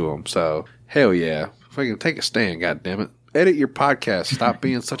talking to them. So, hell yeah. Fucking take a stand, goddammit. Edit your podcast. Stop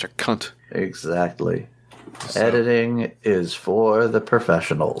being such a cunt. Exactly. So, editing is for the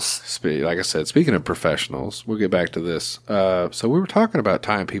professionals. Like I said, speaking of professionals, we'll get back to this. So we were talking about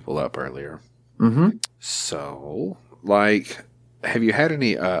tying people up earlier. Mm-hmm. So, like, have you had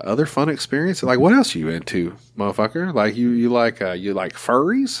any other fun experiences? Like, what else are you into, motherfucker? Like, you like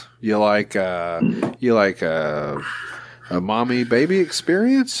furries? You like a mommy baby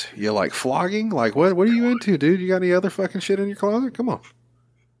experience? You like flogging? Like, what are you into, dude? You got any other fucking shit in your closet? Come on.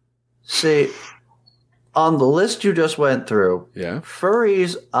 See, on the list you just went through, yeah,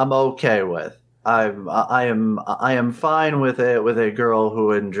 furries I'm okay with. I am fine with it, with a girl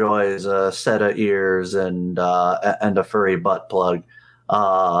who enjoys a set of ears and a furry butt plug,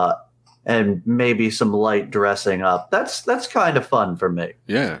 and maybe some light dressing up. That's kind of fun for me.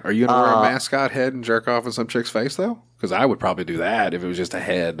 Yeah. Are you gonna wear a mascot head and jerk off in some chick's face though? Because I would probably do that if it was just a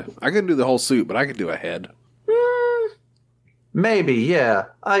head. I couldn't do the whole suit, but I could do a head. Maybe, yeah.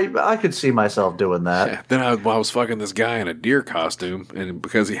 I could see myself doing that. Yeah. Then I was fucking this guy in a deer costume, and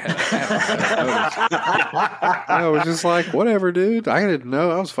because he had a hat, I was just like, whatever, dude. I didn't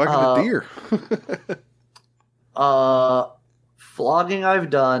know I was fucking a deer. Flogging I've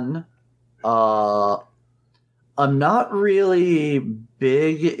done. I'm not really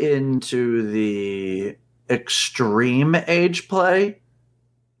big into the extreme age play.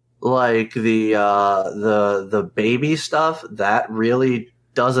 Like the baby stuff, that really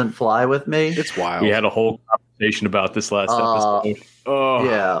doesn't fly with me. It's wild. We had a whole conversation about this last episode. Oh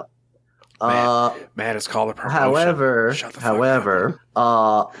yeah. Man, it's called a promotion. However,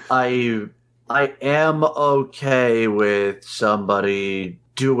 I am okay with somebody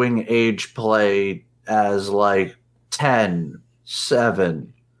doing age play as like 10,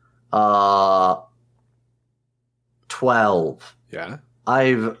 7, 12. Yeah.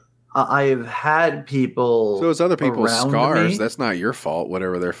 I've had people. So it's other people's scars. Me. That's not your fault.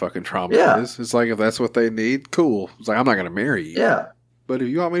 Whatever their fucking trauma is. It's like, if that's what they need, cool. It's like, I'm not going to marry you. Yeah. But if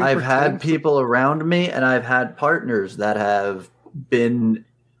you want me to I've had people around me, and I've had partners that have been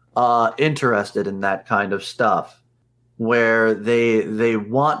interested in that kind of stuff, where they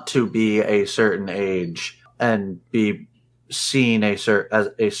want to be a certain age and be seen as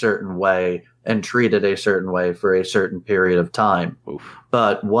a certain way and treated a certain way for a certain period of time. Oof.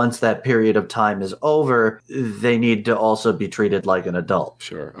 But once that period of time is over, they need to also be treated like an adult.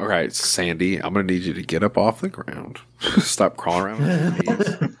 Sure. All right, Sandy, I'm going to need you to get up off the ground. Stop crawling around on your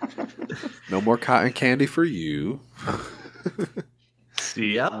knees. No more cotton candy for you.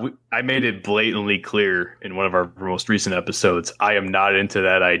 See, I made it blatantly clear in one of our most recent episodes. I am not into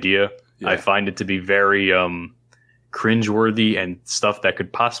that idea. Yeah. I find it to be very cringeworthy and stuff that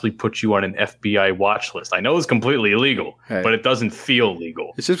could possibly put you on an FBI watch list. I know it's completely illegal, but it doesn't feel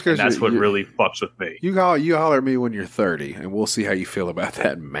legal. It's just because that's what really fucks with me. You holler at me when you're 30, and we'll see how you feel about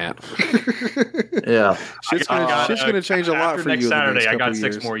that, Matt. Yeah, shit's gonna change a lot for next you. Saturday, I got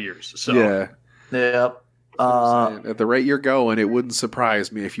 6 more years. So yeah. Yep. At the rate you're going, it wouldn't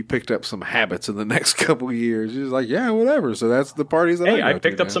surprise me if you picked up some habits in the next couple of years. You're just like, yeah, whatever. So that's the parties that I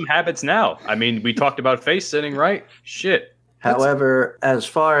picked up some habits now. I mean, we talked about face sitting, right? Shit. However, as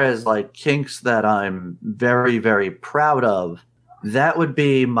far as like kinks that I'm very, very proud of, that would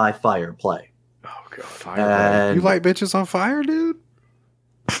be my fire play. Oh, God. Fire play. You light bitches on fire, dude?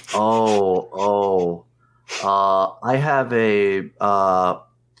 I have a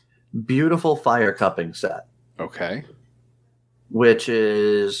beautiful fire cupping set. Okay. Which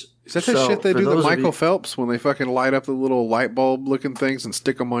is Is that the shit they do to Michael Phelps when they fucking light up the little light bulb looking things and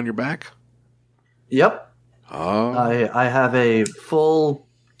stick them on your back? Yep. Oh. I have a full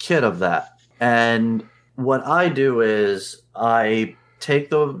kit of that. And what I do is I take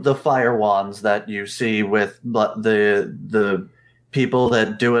the fire wands that you see with the people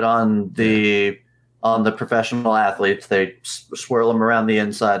that do it on the professional athletes. They swirl them around the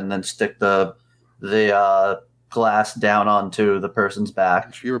inside and then stick the glass down onto the person's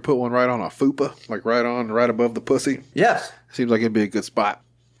back. You ever put one right on a fupa? Like right above the pussy? Yes. Seems like it'd be a good spot.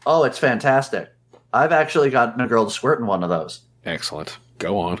 Oh, it's fantastic. I've actually gotten a girl to squirt in one of those. Excellent.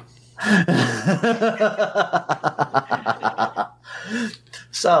 Go on.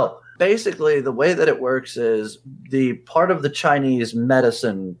 So basically the way that it works is the part of the Chinese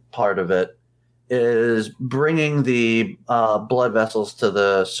medicine part of it is bringing the blood vessels to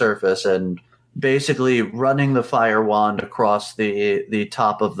the surface and basically running the fire wand across the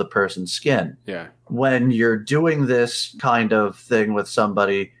top of the person's skin. Yeah. When you're doing this kind of thing with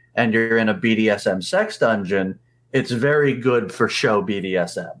somebody and you're in a BDSM sex dungeon, it's very good for show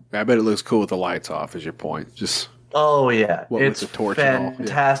BDSM. I bet it looks cool with the lights off, is your point. Just oh, yeah. It's the torch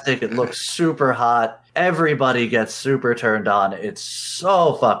fantastic. It looks super hot. Everybody gets super turned on. It's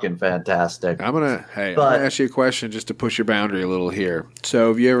so fucking fantastic. I'm gonna ask you a question just to push your boundary a little here. So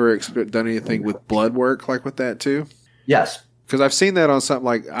have you ever done anything with blood work like with that too? Yes. Because I've seen that on something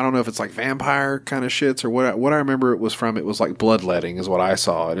like, I don't know if it's like vampire kind of shits or what I remember it was from. It was like bloodletting is what I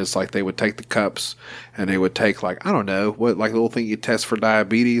saw. And it's like they would take the cups and they would take like, I don't know, what like the little thing you test for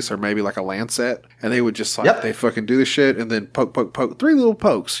diabetes or maybe like a lancet. And they would just like, they fucking do the shit and then poke, 3 little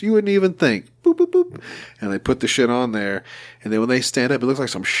pokes. You wouldn't even think. Boop, boop, boop. And they put the shit on there. And then when they stand up, it looks like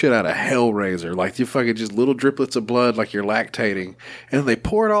some shit out of Hellraiser. Like you fucking just little driplets of blood like you're lactating. And they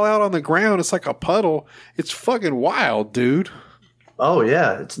pour it all out on the ground. It's like a puddle. It's fucking wild, dude. Oh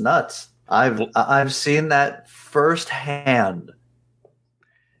yeah, it's nuts. I've seen that firsthand.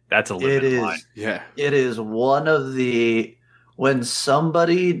 That's a limited line. Yeah. It is one of the when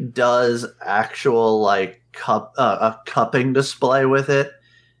somebody does actual like a cupping display with it.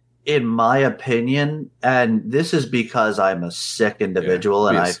 In my opinion, and this is because I'm a sick individual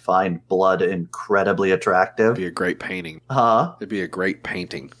and I find blood incredibly attractive. It'd be a great painting. Huh? It'd be a great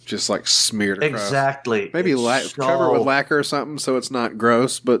painting. Just like smeared across. Exactly. Maybe cover it with lacquer or something so it's not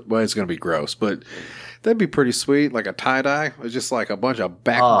gross, but it's going to be gross. But that'd be pretty sweet. Like a tie-dye. It's just like a bunch of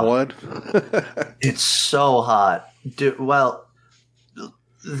back blood. It's so hot. Well,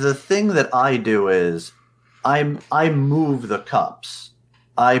 the thing that I do is I move the cups.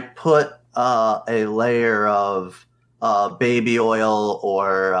 I put a layer of baby oil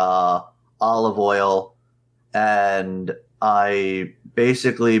or olive oil, and I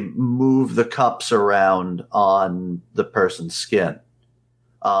basically move the cups around on the person's skin.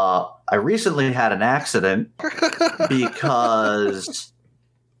 I recently had an accident because...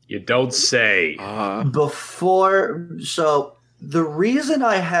 You don't say. So the reason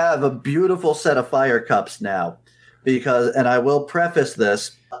I have a beautiful set of fire cups now, and I will preface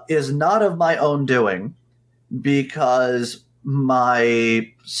this, is not of my own doing, because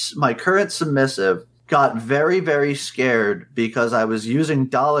my current submissive got very, very scared because I was using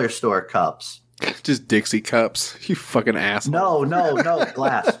dollar store cups. Just Dixie cups, you fucking asshole. No,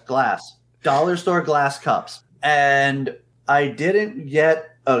 glass. Dollar store glass cups. And I didn't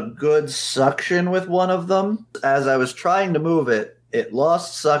get a good suction with one of them. As I was trying to move it, it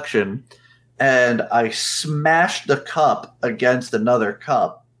lost suction. And I smashed the cup against another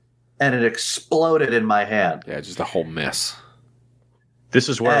cup, and it exploded in my hand. Yeah, just a whole mess. This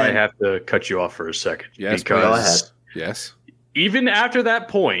is where I have to cut you off for a second. Yes, because go ahead. Yes. Even after that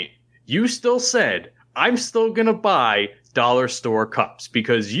point, you still said, I'm still going to buy dollar store cups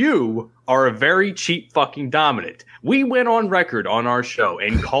because you are a very cheap fucking dominant. We went on record on our show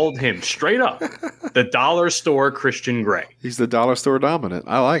and called him straight up the dollar store Christian Grey. He's the dollar store dominant.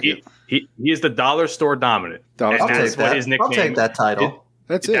 I like it. He is the dollar store dominant. I'll take that title.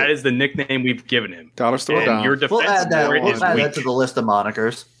 That's it. That is the nickname we've given him. Dollar store dom. We'll add that to the list of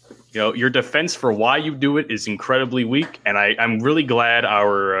monikers. You know, your defense for why you do it is incredibly weak, and I'm really glad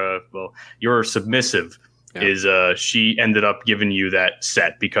your submissive is she ended up giving you that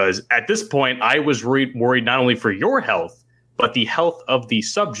set, because at this point I was worried not only for your health but the health of the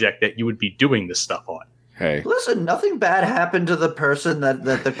subject that you would be doing this stuff on. Hey, listen, nothing bad happened to the person that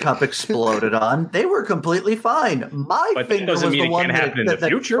the cup exploded on. They were completely fine. My finger was the one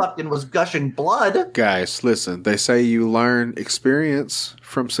that fucking was gushing blood. Guys, listen, they say you learn experience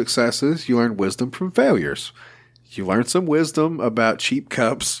from successes, you learn wisdom from failures. You learned some wisdom about cheap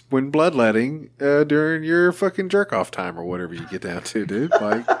cups when bloodletting during your fucking jerk-off time or whatever you get down to, dude.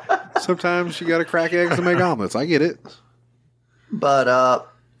 Like, sometimes you got to crack eggs and make omelets. I get it. But,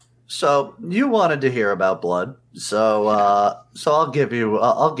 so you wanted to hear about blood. So I'll give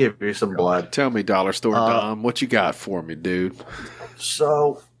you some blood. Tell me, Dollar Store Dom, what you got for me, dude?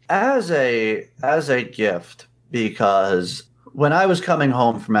 So as a gift, because when I was coming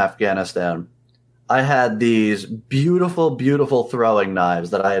home from Afghanistan, I had these beautiful, beautiful throwing knives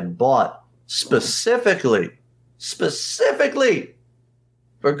that I had bought specifically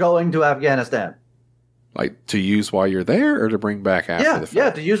for going to Afghanistan. Like to use while you're there or to bring back after the fact? Yeah,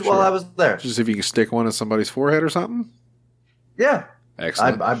 to use while I was there. Just if you can stick one in somebody's forehead or something? Yeah.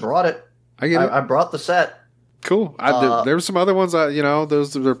 Excellent. I brought it. I get it. I brought the set. Cool. There were some other ones,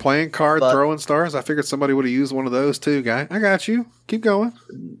 those they're playing card, throwing stars. I figured somebody would have used one of those too, guy. I got you. Keep going.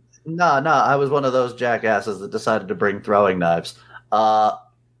 No, I was one of those jackasses that decided to bring throwing knives.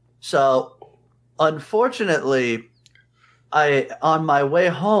 So, unfortunately, on my way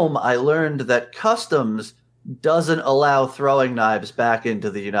home, I learned that customs doesn't allow throwing knives back into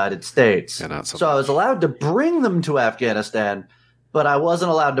the United States. Yeah, not so I was allowed to bring them to Afghanistan, but I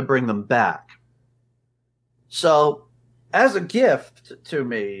wasn't allowed to bring them back. So, as a gift to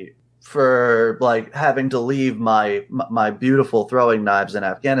me for like having to leave my beautiful throwing knives in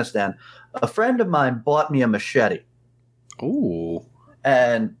Afghanistan, a friend of mine bought me a machete. Ooh.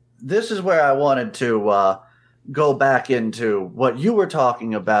 And this is where I wanted to go back into what you were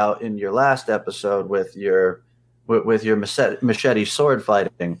talking about in your last episode with your machete sword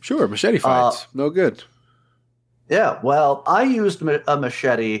fighting. Sure, machete fights. No good. Yeah, well, I used a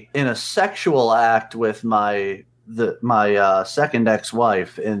machete in a sexual act with my second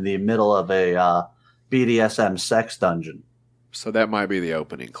ex-wife in the middle of a BDSM sex dungeon. So that might be the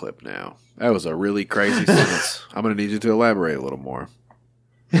opening clip now. That was a really crazy sentence. I'm going to need you to elaborate a little more.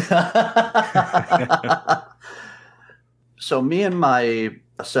 So me and my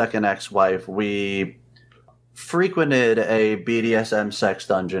second ex-wife, we frequented a BDSM sex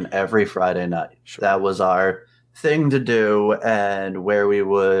dungeon every Friday night. Sure. That was our thing to do, and where we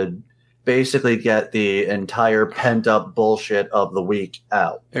would basically get the entire pent-up bullshit of the week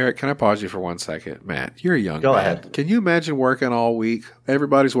out. Eric, can I pause you for 1 second? Matt, you're a young man. Go ahead. Can you imagine working all week?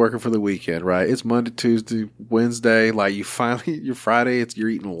 Everybody's working for the weekend, right? It's Monday, Tuesday, Wednesday. Like your Friday, you're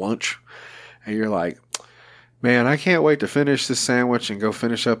eating lunch, and you're like, man, I can't wait to finish this sandwich and go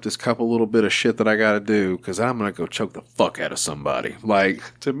finish up this couple little bit of shit that I got to do because I'm going to go choke the fuck out of somebody. Like,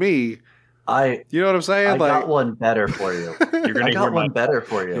 to me, you know what I'm saying? I got one better for you. I got one better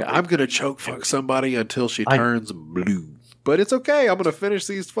for you. Yeah, I'm going to choke fuck somebody until she turns blue. But it's okay. I'm going to finish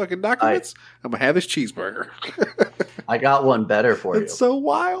these fucking documents. I'm going to have this cheeseburger. I got one better for you. It's so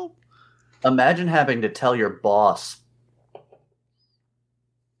wild. Imagine having to tell your boss.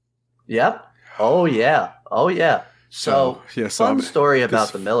 Yep. Oh, yeah. Oh, yeah. So fun story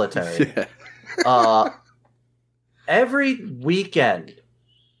about the military. Yeah. Every weekend,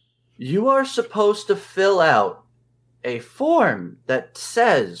 you are supposed to fill out a form that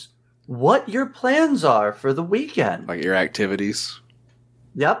says what your plans are for the weekend. Like your activities?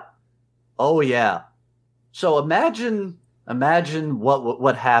 Yep. Oh, yeah. So imagine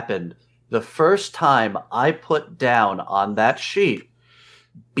what happened the first time I put down on that sheet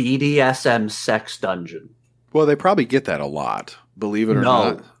BDSM sex dungeon. Well, they probably get that a lot, believe it or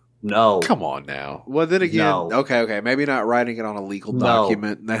not. No. Come on now. Well, then again, okay. Maybe not writing it on a legal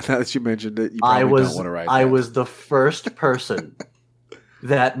document. Now that you mentioned it, you probably don't want to write that. I was the first person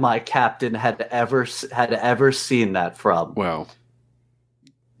that my captain had ever seen that from. Well,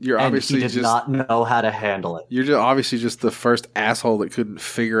 you're obviously he did not know how to handle it. You're obviously just the first asshole that couldn't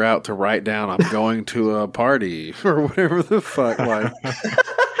figure out to write down, I'm going to a party or whatever the fuck. Like,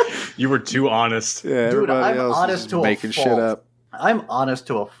 you were too honest. Yeah, dude, I'm else honest to making a fault. Shit up. I'm honest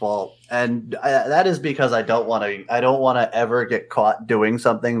to a fault, and that is because I don't want to ever get caught doing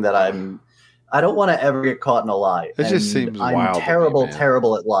something that I don't want to ever get caught in a lie. It just seems wild. I'm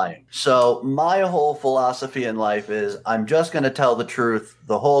terrible at lying. So my whole philosophy in life is I'm just going to tell the truth,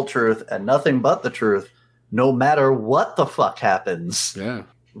 the whole truth, and nothing but the truth, no matter what the fuck happens. Yeah.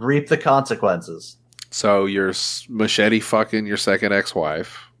 Reap the consequences. So you're machete fucking your second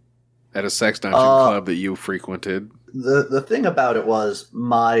ex-wife at a sex dungeon club that you frequented. The thing about it was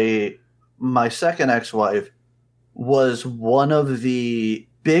my second ex-wife was one of the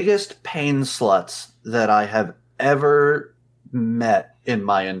biggest pain sluts that I have ever met in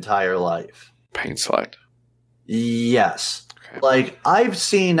my entire life. Pain slut. Yes. Okay. Like I've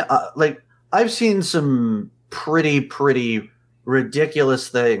seen some pretty ridiculous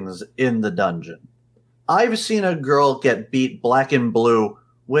things in the dungeon. I've seen a girl get beat black and blue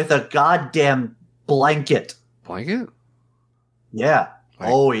with a goddamn blanket. Blanket? Yeah.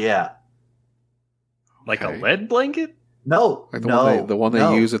 Oh, yeah. Like a lead blanket? No. Like the one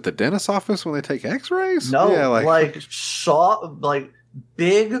they use at the dentist's office when they take x-rays? No, yeah, like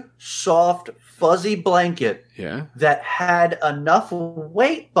big, soft, fuzzy blanket that had enough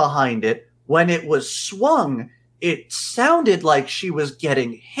weight behind it. When it was swung, it sounded like she was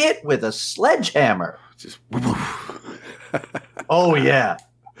getting hit with a sledgehammer. Just oh, yeah.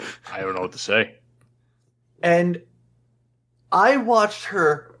 I don't know what to say. And I watched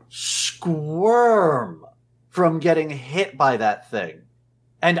her squirm from getting hit by that thing.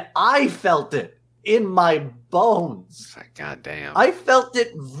 And I felt it in my bones. God damn. I felt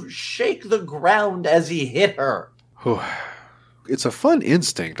it shake the ground as he hit her. It's a fun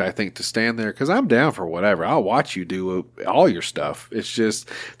instinct, I think, to stand there, because I'm down for whatever. I'll watch you do all your stuff. It's just,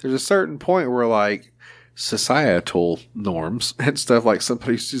 there's a certain point where, like, societal norms and stuff, like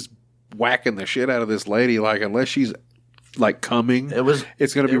somebody's just whacking the shit out of this lady, like, unless she's, like, coming,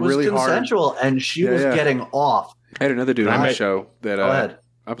 it's going to be really hard. It was consensual, and she was getting off. I had another dude on the show that, go ahead.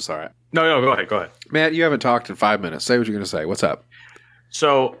 I'm sorry. No, go ahead. Matt, you haven't talked in 5 minutes. Say what you're going to say. What's up?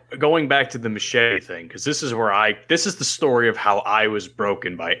 So going back to the machete thing, because this is the story of how I was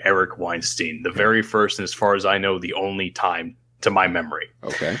broken by Eric Weinstein, the very first and, as far as I know, the only time to my memory.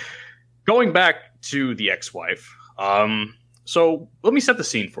 Okay. Going back to the ex-wife. So let me set the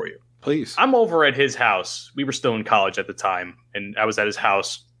scene for you. Please. I'm over at his house. We were still in college at the time, and I was at his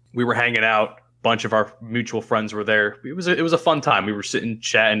house. We were hanging out. A bunch of our mutual friends were there. It was a fun time. We were sitting,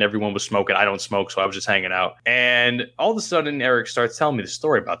 chatting. Everyone was smoking. I don't smoke, so I was just hanging out. And all of a sudden, Eric starts telling me the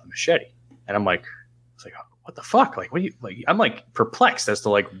story about the machete, and I'm like, what the fuck? Like, what do you like? I'm like perplexed as to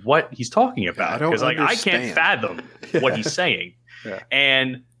like what he's talking about, because like I can't fathom what he's saying. Yeah.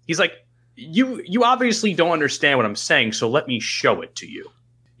 And he's like, you obviously don't understand what I'm saying, so let me show it to you.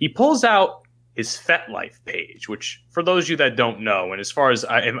 He pulls out his FetLife page, which, for those of you that don't know, and as far as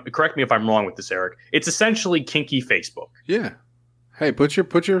correct me if I'm wrong with this, Eric, it's essentially kinky Facebook. Yeah. Hey, put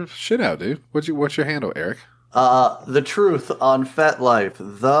your shit out, dude. What's your handle, Eric? The truth on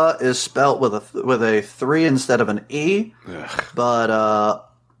FetLife. The is spelt with a 3 instead of an E. Ugh. But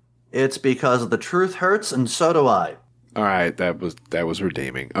it's because the truth hurts, and so do I. All right, that was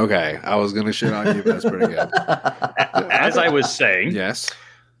redeeming. Okay, I was gonna shit on you, but that's pretty good. As I was saying, yes.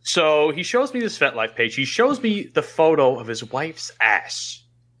 So he shows me this FetLife page. He shows me the photo of his wife's ass.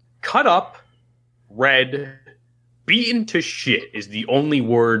 Cut up, red, beaten to shit is the only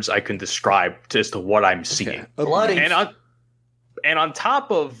words I can describe as to what I'm seeing. Okay. Bloody. And on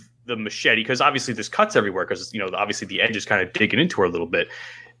top of the machete, because obviously there's cuts everywhere, because obviously the edge is kind of digging into her a little bit.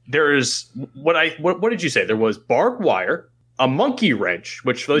 There's what did you say? There was barbed wire, a monkey wrench,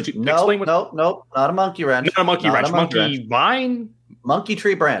 which explain what? Nope, not a monkey wrench. Not a monkey wrench. Monkey vine. Monkey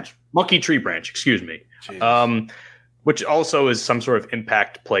tree branch. Monkey tree branch. Excuse me. Which also is some sort of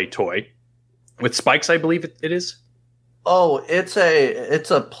impact play toy with spikes, I believe it is. Oh, it's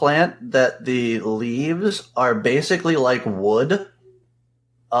a plant that the leaves are basically like wood,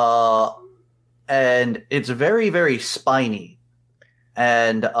 and it's very, very spiny,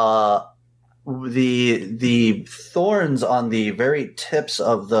 and the thorns on the very tips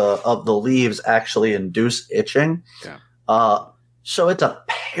of the leaves actually induce itching. Yeah. So it's a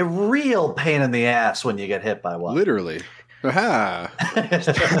real pain in the ass when you get hit by one. Literally. Aha.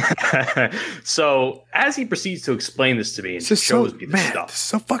 So as he proceeds to explain this to me, and shows me the stuff, this is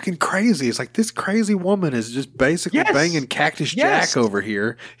so fucking crazy. It's like this crazy woman is just basically banging Cactus Jack over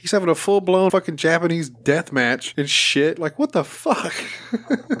here. He's having a full blown fucking Japanese death match and shit. Like, what the fuck?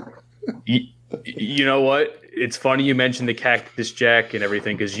 You know what? It's funny you mentioned the Cactus Jack and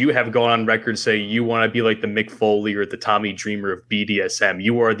everything, because you have gone on record saying you want to be like the Mick Foley or the Tommy Dreamer of BDSM.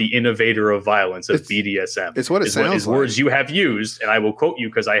 You are the innovator of violence of BDSM. It's what it sounds like. Words you have used, and I will quote you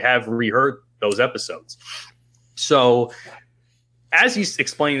because I have reheard those episodes. So as he's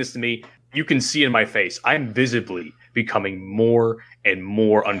explaining this to me, you can see in my face, I'm visibly becoming more and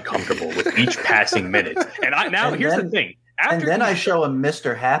more uncomfortable with each passing minute. And here's the thing. I show him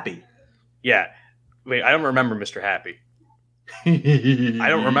Mr. Happy. Yeah. Wait, I don't remember Mr. Happy. I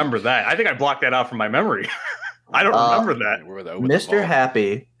don't remember that. I think I blocked that out from my memory. I don't remember that. Mr.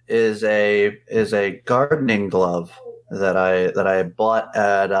 Happy is a gardening glove that I bought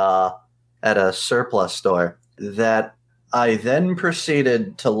at a surplus store that I then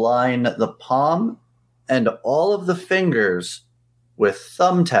proceeded to line the palm and all of the fingers with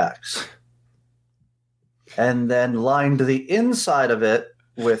thumbtacks, and then lined the inside of it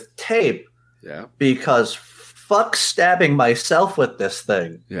with tape. Yeah. Because fuck stabbing myself with this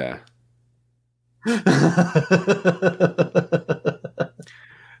thing. Yeah.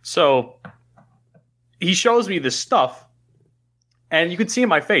 So he shows me this stuff, and you can see in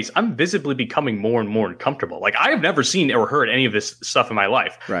my face, I'm visibly becoming more and more uncomfortable. Like, I have never seen or heard any of this stuff in my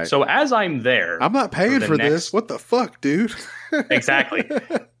life. Right. So as I'm there... I'm not paying for this. What the fuck, dude? Exactly.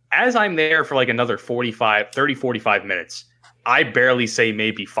 As I'm there for like another 45 minutes, I barely say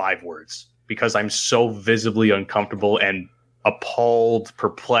maybe 5 words because I'm so visibly uncomfortable and appalled,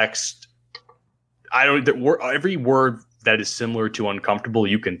 perplexed. Every word that is similar to uncomfortable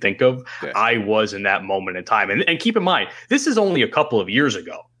you can think of, yeah. I was in that moment in time. And keep in mind, this is only a couple of years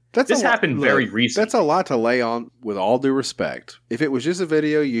ago. This happened very recently. That's a lot to lay on, with all due respect. If it was just a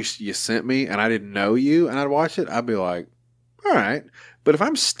video you sent me and I didn't know you and I'd watch it, I'd be like, all right. But if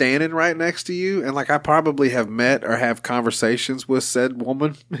I'm standing right next to you and like I probably have met or have conversations with said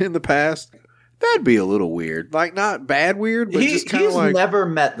woman in the past, that'd be a little weird. Like, not bad weird, but just kind of like...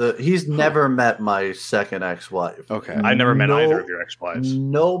 He's never met my second ex-wife. Okay. I never met either of your ex-wives.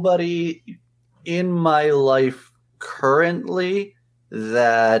 Nobody in my life currently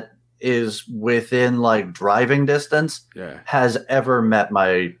that is within like driving distance has ever met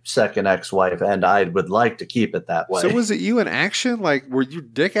my second ex-wife, and I would like to keep it that way. So was it you in action? Like, were you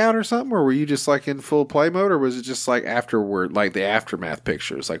dick out or something, or were you just like in full play mode, or was it just like afterward, like the aftermath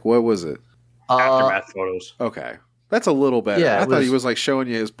pictures? Like, what was it? Aftermath photos. Okay. That's a little better. Yeah, I thought he was like showing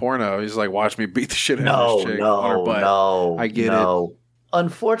you his porno. He's like, watch me beat the shit out of this chick on her butt. No, I get it.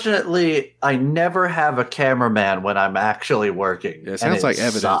 Unfortunately, I never have a cameraman when I'm actually working. Yeah, it sounds like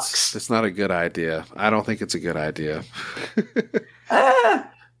evidence. Sucks. It's not a good idea. I don't think it's a good idea. I'm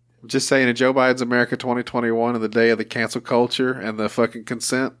just saying, in Joe Biden's America 2021 and the day of the cancel culture and the fucking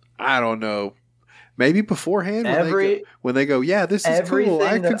consent, I don't know. Maybe beforehand when they go, yeah, this is cool,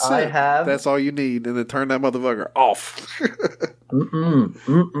 I consent. That's all you need, and then turn that motherfucker off.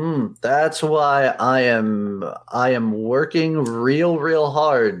 That's why I am working real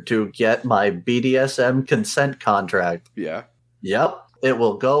hard to get my BDSM consent contract. Yeah. Yep. It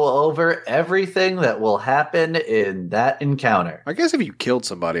will go over everything that will happen in that encounter. I guess if you killed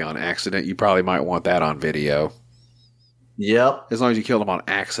somebody on accident, you probably might want that on video. Yep. As long as you killed them on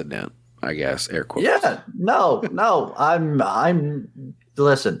accident. I guess, air quotes. Yeah, no, I'm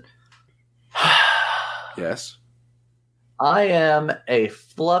listen. Yes. I am a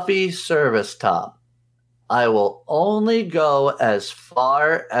fluffy service top. I will only go as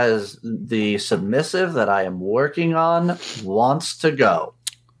far as the submissive that I am working on wants to go.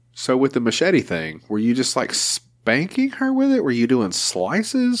 So with the machete thing, were you just like spanking her with it? Were you doing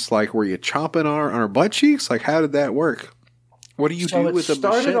slices? Like, were you chopping on her butt cheeks? Like, how did that work? What do you do with the machete?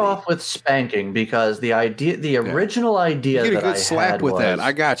 It started off with spanking because the original idea you get a good that slap with that.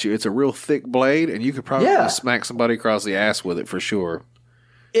 I got you. It's a real thick blade, and you could probably smack somebody across the ass with it for sure.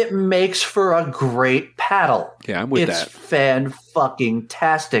 It makes for a great paddle. Yeah, I'm with that. It's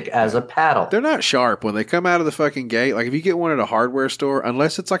fan-fucking-tastic as a paddle. They're not sharp when they come out of the fucking gate. Like, if you get one at a hardware store,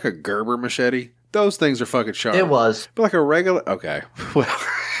 unless it's like a Gerber machete, those things are fucking sharp. It was. But like a regular... Okay. Well...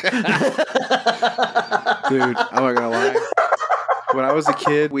 Dude, I'm not gonna lie. When I was a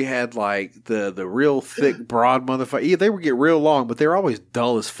kid, we had like the real thick, broad motherfucker. Yeah, they would get real long, but they were always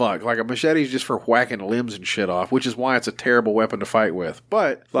dull as fuck. Like a machete is just for whacking limbs and shit off, which is why it's a terrible weapon to fight with.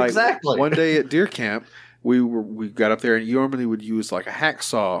 But like one day at deer camp, we got up there and you normally would use like a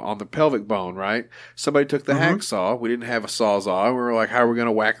hacksaw on the pelvic bone, right? Somebody took the hacksaw. We didn't have a sawzall. We were like, how are we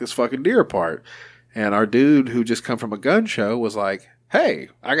gonna whack this fucking deer apart? And our dude who just come from a gun show was like, hey,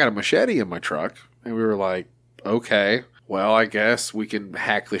 I got a machete in my truck. And we were like, okay, well, I guess we can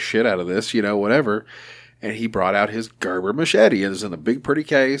hack the shit out of this, whatever. And he brought out his Gerber machete. It was in a big, pretty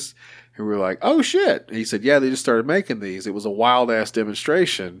case. And we were like, oh, shit. And he said, yeah, they just started making these. It was a wild-ass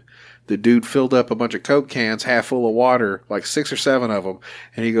demonstration. The dude filled up a bunch of Coke cans half full of water, like 6 or 7 of them.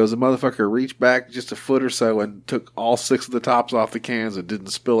 And he goes, the motherfucker reached back just a foot or so and took all 6 of the tops off the cans and didn't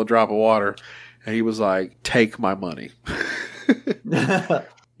spill a drop of water. And he was like, take my money.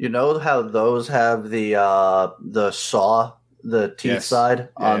 You know how those have the saw, the teeth side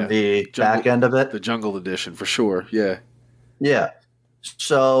on the back end of it? The Jungle Edition, for sure. Yeah. Yeah.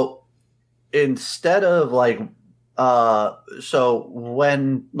 So instead of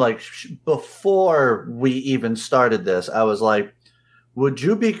before we even started this, I was like, would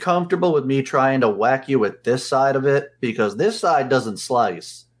you be comfortable with me trying to whack you with this side of it? Because this side doesn't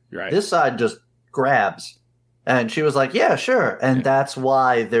slice. Right. This side just grabs. And she was like, yeah, sure. And that's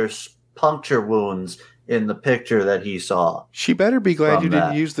why there's puncture wounds in the picture that he saw. She better be glad you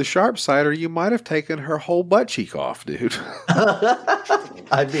didn't use the sharp side, or you might have taken her whole butt cheek off, dude.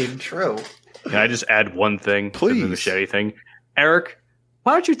 I mean, true. Can I just add one thing to the machete thing? Eric,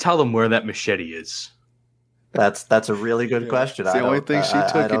 Why don't you tell them where that machete is? That's a really good question. It's the only thing she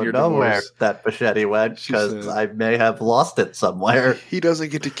took in your divorce. I don't know where divorce. that machete went because I may have lost it somewhere. He doesn't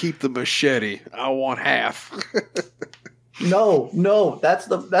get to keep the machete. I want half. No, that's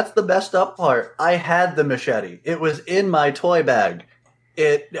the messed up part. I had the machete. It was in my toy bag.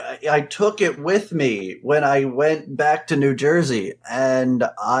 I took it with me when I went back to New Jersey, and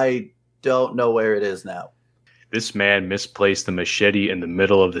I don't know where it is now. This man misplaced the machete in the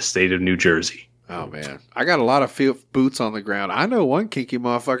middle of the state of New Jersey. Oh, man. I got a lot of boots on the ground. I know one kinky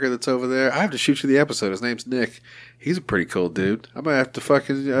motherfucker that's over there. I have to shoot you the episode. His name's Nick. He's a pretty cool dude. I might have to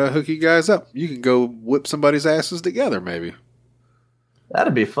fucking hook you guys up. You can go whip somebody's asses together, maybe.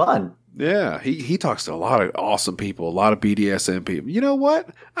 That'd be fun. Yeah, he talks to a lot of awesome people, a lot of BDSM people. You know what?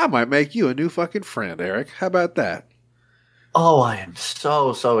 I might make you a new fucking friend, Eric. How about that? Oh, I am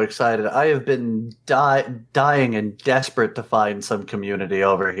so excited. I have been dying and desperate to find some community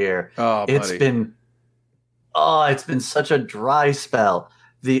over here. Oh, buddy. It's been such a dry spell.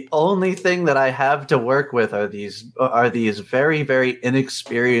 The only thing that I have to work with are these very, very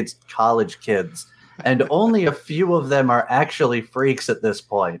inexperienced college kids. And only a few of them are actually freaks at this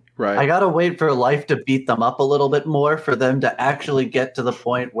point. Right. I gotta wait for life to beat them up a little bit more for them to actually get to the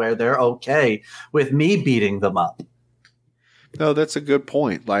point where they're okay with me beating them up. No, that's a good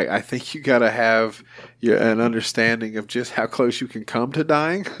point. Like, I think you got to have an understanding of just how close you can come to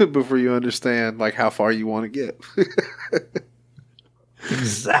dying before you understand, like, how far you want to get.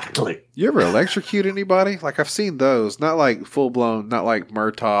 Exactly. You ever electrocute anybody? Like, I've seen those. Not like full-blown, not like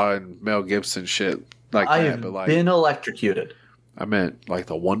Murtaugh and Mel Gibson shit like I that. have But like, been electrocuted. I meant like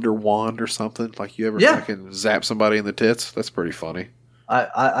the Wonder Wand or something. Like, you ever fucking zap somebody in the tits? That's pretty funny.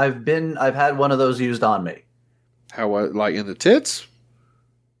 I've had one of those used on me. How, like in the tits?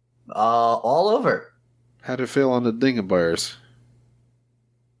 All over. How'd it feel on the dingleberries?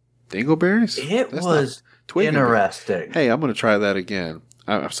 Dingleberries? It was interesting. Hey, I'm going to try that again.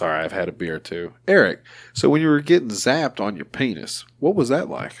 I'm sorry, I've had a beer too. Eric, so when you were getting zapped on your penis, what was that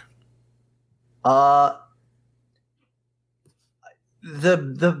like?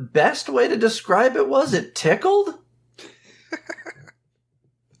 The best way to describe it was it tickled.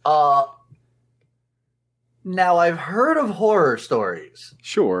 Now, I've heard of horror stories.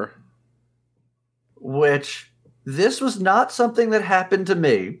 Sure. Which, this was not something that happened to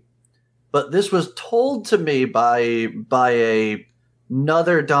me, but this was told to me by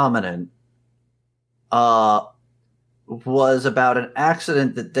another dominant, was about an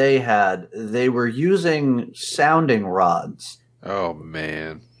accident that they had. They were using sounding rods. Oh,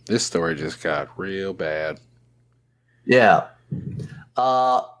 man. This story just got real bad. Yeah.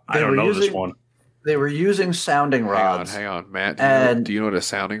 I don't know this one. They were using sounding rods. Hang on, Matt. Do you know what a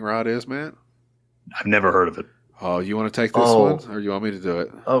sounding rod is, Matt? I've never heard of it. Oh, you want to take this one, or you want me to do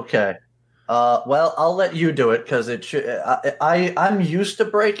it? Okay. Well, I'll let you do it because I'm used to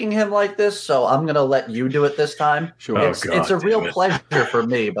breaking him like this, so I'm gonna let you do it this time. Sure. It's a real pleasure for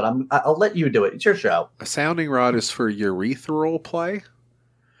me, but I'll let you do it. It's your show. A sounding rod is for urethral play.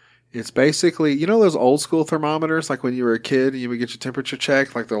 It's basically, you know those old school thermometers, like when you were a kid and you would get your temperature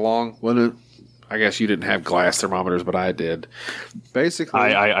checked, like the long one. I guess you didn't have glass thermometers, but I did. Basically,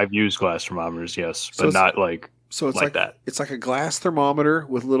 I've used glass thermometers, yes, but not like it's like that. It's like a glass thermometer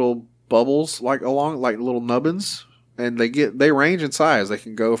with little bubbles, like little nubbins, and they range in size. They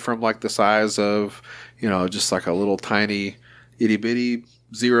can go from like the size of, just like a little tiny itty bitty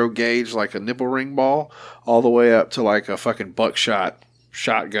 0 gauge, like a nipple ring ball, all the way up to like a fucking buckshot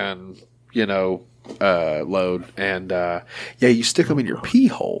shotgun, load. And you stick them in your pee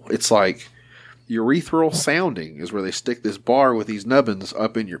hole. It's like urethral sounding is where they stick this bar with these nubbins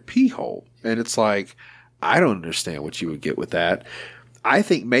up in your pee hole. And it's like, I don't understand what you would get with that. I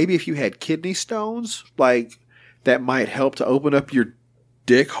think maybe if you had kidney stones, like that might help to open up your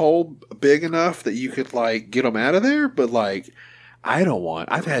dick hole big enough that you could like get them out of there. But like, I've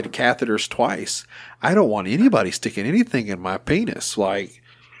had catheters twice. I don't want anybody sticking anything in my penis. Like,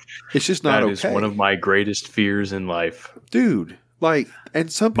 it's just not okay. That is one of my greatest fears in life. Dude, like,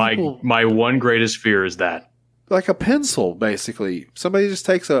 and some people... My one greatest fear is that. Like a pencil, basically. Somebody just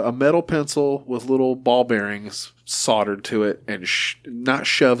takes a metal pencil with little ball bearings soldered to it and not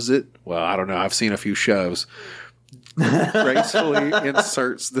shoves it. Well, I don't know. I've seen a few shoves. Gracefully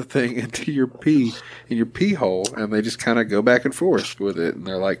inserts the thing into your pee hole, and they just kind of go back and forth with it, and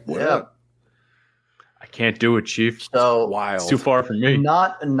they're like, "What up?" I can't do it, Chief. So wild. It's too far from me.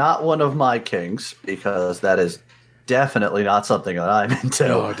 Not one of my kinks, because that is definitely not something that I'm into.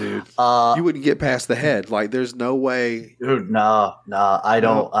 No, dude. You wouldn't get past the head. Like, there's no way. Dude, no, I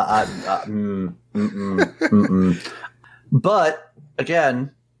don't. But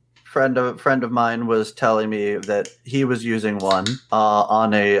again, friend of mine was telling me that he was using one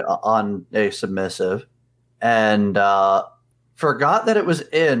on a submissive, and forgot that it was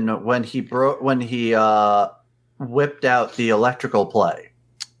in when he whipped out the electrical play.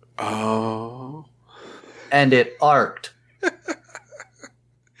 Oh. And it arced.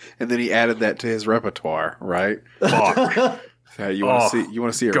 And then he added that to his repertoire, right? Fuck. You want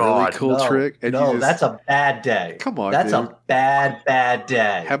to see a really cool trick? And that's a bad day. Come on, that's dude. a bad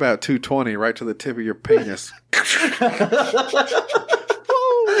day. How about 220 right to the tip of your penis?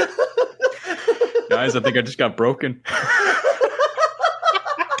 Guys, I think I just got broken.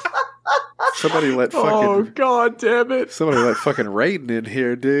 Somebody let fucking. Oh God damn it! Somebody let fucking Raiden in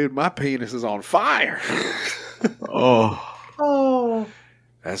here, dude. My penis is on fire. Oh,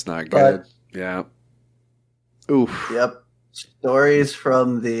 that's not good. Yeah. Oof. Yep. Stories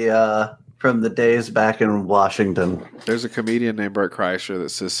from the days back in Washington. There's a comedian named Bert Kreischer that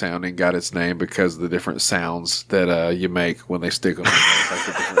says sounding got its name because of the different sounds that you make when they stick them.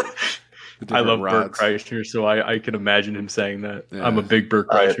 I love rods. Bert Kreischer, so I can imagine him saying that. Yeah. I'm a big Bert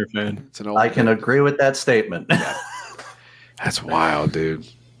Kreischer fan. I can agree with that statement. Yeah. That's wild, dude.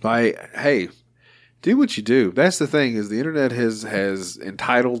 Like, hey, do what you do. That's the thing, is the internet has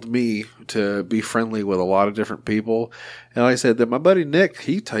entitled me to be friendly with a lot of different people. And like I said, that my buddy Nick,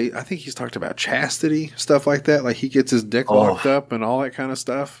 I think he's talked about chastity, stuff like that. Like he gets his dick locked up and all that kind of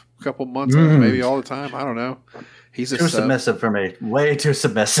stuff. A couple months, maybe all the time. I don't know. He's too submissive for me. Way too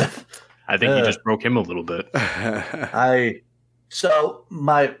submissive. I think you just broke him a little bit. So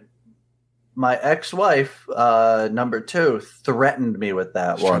my ex-wife, number 2, threatened me with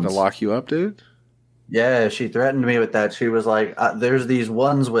that once. Trying to lock you up, dude? Yeah, she threatened me with that. She was like, there's these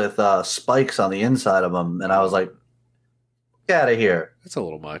ones with spikes on the inside of them. And I was like, get out of here. That's a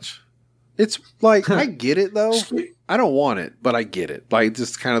little much. It's like, I get it, though. I don't want it, but I get it. Like,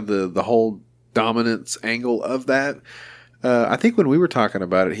 just kind of the whole dominance angle of that. I think when we were talking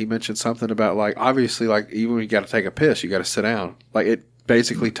about it, he mentioned something about, like, obviously, like, even when you got to take a piss, you got to sit down. Like, it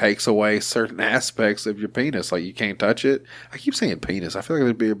basically takes away certain aspects of your penis. Like, you can't touch it. I keep saying penis. I feel like it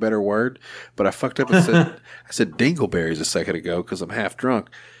would be a better word, but I fucked up and said dingleberries a second ago because I'm half drunk,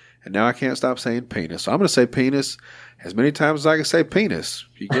 and now I can't stop saying penis. So I'm going to say penis as many times as I can say penis.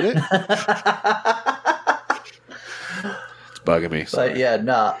 You get it? It's bugging me. Sorry. But yeah,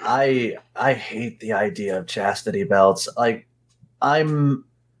 no, I hate the idea of chastity belts. Like,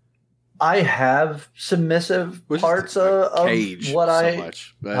 I have submissive parts of cage what so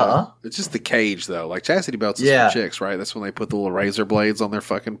much. It's just the cage, though. Like chastity belts is for chicks, right? That's when they put the little razor blades on their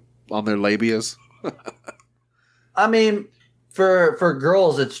labias. I mean, for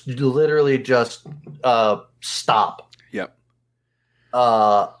girls, it's literally just stop. Yep.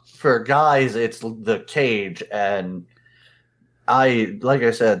 For guys, it's the cage, and like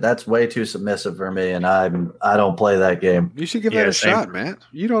I said, that's way too submissive for me, and I don't play that game. You should give that a shot, Matt.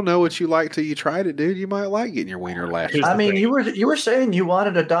 You don't know what you like till you tried it, dude. You might like getting your wiener lashed. I mean, you were saying you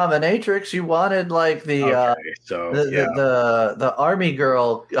wanted a dominatrix. You wanted like the army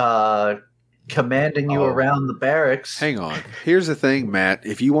girl commanding you around the barracks. Hang on. Here's the thing, Matt.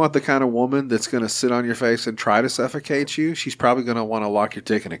 If you want the kind of woman that's going to sit on your face and try to suffocate you, she's probably going to want to lock your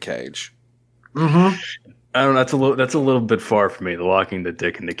dick in a cage. Mm-hmm. I don't know. That's a little bit far for me. The locking the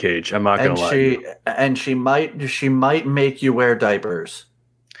dick in the cage. I'm not going to lie. And she might make you wear diapers.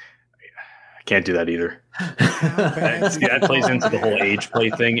 I can't do that either. That plays into the whole age play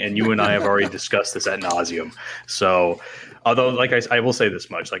thing, and you and I have already discussed this ad nauseum. So, although, like I will say this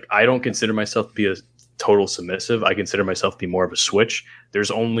much, like I don't consider myself to be a total submissive. I consider myself to be more of a switch. There's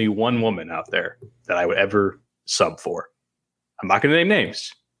only one woman out there that I would ever sub for. I'm not going to name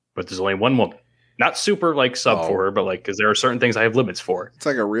names, but there's only one woman. Not super like sub for her, but like because there are certain things I have limits for. It's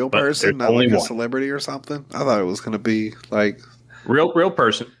like a real person, not like a celebrity or something. I thought it was going to be like real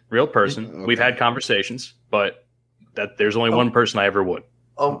person. Okay. We've had conversations, but that there's only one person I ever would.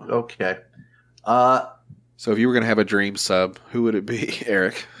 Oh, okay. So if you were going to have a dream sub, who would it be,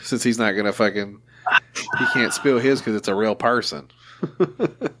 Eric? Since he's not going to he can't spill his because it's a real person.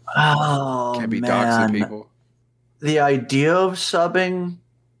 Oh, can't be man. doxing people. The idea of subbing.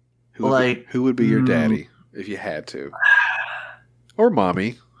 Who would be your daddy if you had to? Or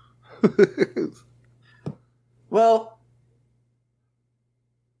mommy? Well,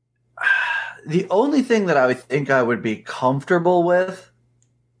 the only thing that I would think I would be comfortable with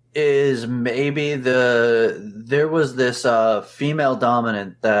is maybe there was this female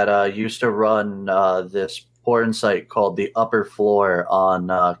dominant that used to run this porn site called The Upper Floor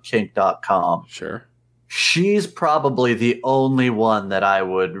on kink.com. Sure. She's probably the only one that I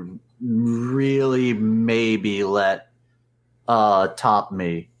would really maybe let top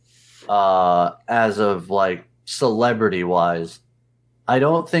me as of like celebrity wise. I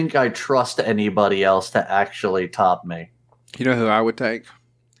don't think I trust anybody else to actually top me. You know who I would take?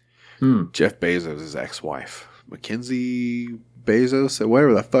 Jeff Bezos' ex-wife, Mackenzie Bezos,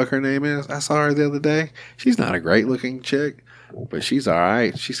 whatever the fuck her name is. I saw her the other day. She's not a great looking chick, but she's all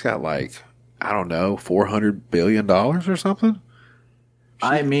right. She's got like, I don't know, $400 billion or something.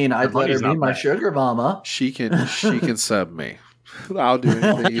 I'd let her be my sugar mama. She can sub me. I'll do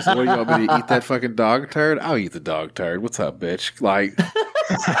anything. He said, what do you want me to eat, that fucking dog turd? I'll eat the dog turd. What's up, bitch? Like,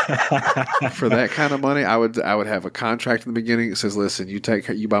 for that kind of money, I would have a contract in the beginning that says, listen, you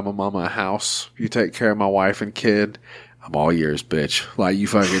buy my mama a house, you take care of my wife and kid, I'm all yours, bitch. Like, you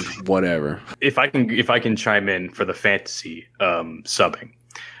fucking whatever. If I can chime in for the fantasy subbing,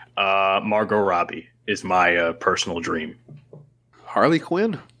 Margot Robbie is my personal dream. Harley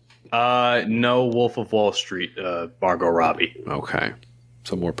Quinn? No, Wolf of Wall Street, Margot Robbie. Okay.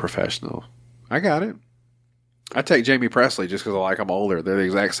 So more professional. I got it. I take Jamie Presley just because I like them older. They're the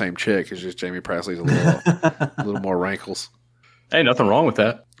exact same chick. It's just Jamie Presley's a little more rankles. Hey, nothing wrong with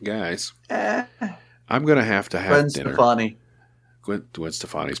that. Guys, I'm going to have Gwen dinner. Stefani. Gwen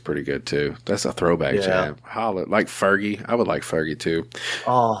Stefani's pretty good, too. That's a throwback jam. Holla. Like Fergie. I would like Fergie, too.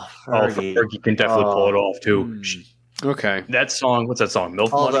 Oh, Fergie. Fergie can definitely pull it off, too. Okay. That song, what's that song? MILF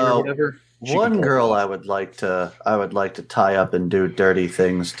Money or whatever? One girl I would like to tie up and do dirty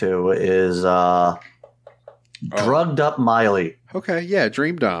things to is drugged up Miley. Okay, yeah,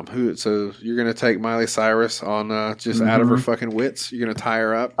 Dream Dom. So you're gonna take Miley Cyrus on just out of her fucking wits? You're gonna tie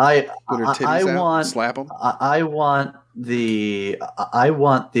her up, put her titties out, and slap them? I want the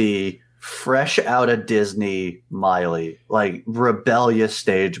fresh out of Disney Miley, like rebellious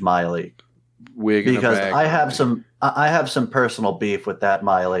stage Miley. Wig in because the bag. I have some personal beef with that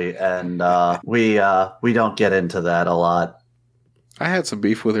Miley, and we don't get into that a lot. I had some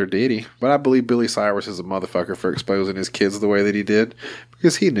beef with her Diddy, but I believe Billy Cyrus is a motherfucker for exposing his kids the way that he did,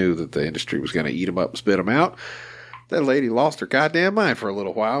 because he knew that the industry was going to eat him up and spit him out. That lady lost her goddamn mind for a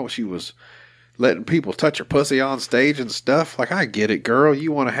little while. She was letting people touch her pussy on stage and stuff. Like, I get it, girl.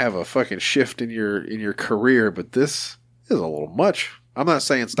 You want to have a fucking shift in your career, but this is a little much. I'm not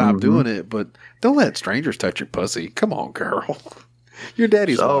saying stop doing it, but don't let strangers touch your pussy. Come on, girl. Your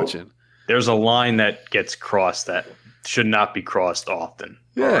daddy's watching. There's a line that gets crossed that should not be crossed often,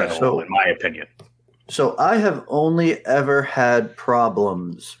 or at all, in my opinion. So I have only ever had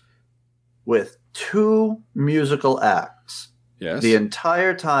problems with 2 musical acts. Yes. The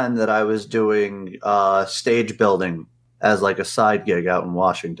entire time that I was doing stage building as like a side gig out in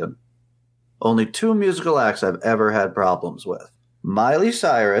Washington. Only 2 musical acts I've ever had problems with. Miley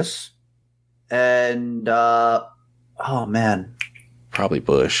Cyrus and probably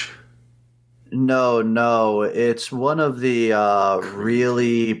Bush. No, it's one of the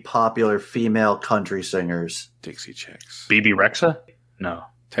really popular female country singers. Dixie Chicks. BB Rexha? No.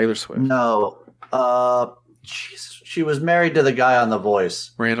 Taylor Swift. No. She was married to the guy on The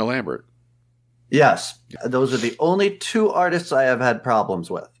Voice. Miranda Lambert. Yes. Those are the only 2 artists I have had problems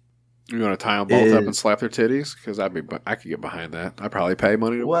with. You want to tie them both up and slap their titties? Because I could get behind that. I'd probably pay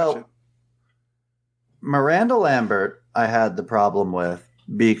money to watch it. Miranda Lambert, I had the problem with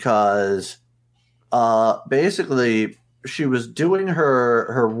because basically she was doing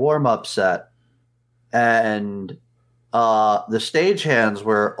her warm-up set, and the stagehands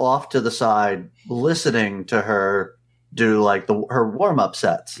were off to the side listening to her do like her warm-up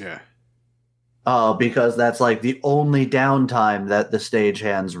sets. Yeah. Because that's like the only downtime that the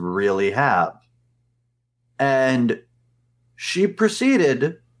stagehands really have. And she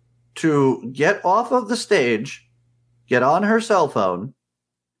proceeded to get off of the stage, get on her cell phone,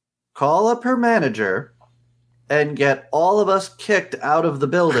 call up her manager, and get all of us kicked out of the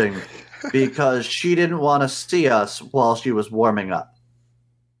building because she didn't want to see us while she was warming up.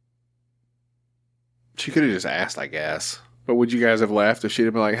 She could have just asked, I guess. But would you guys have left if she'd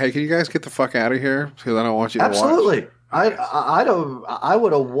have been like, "Hey, can you guys get the fuck out of here? Because I don't want you to watch." Absolutely. I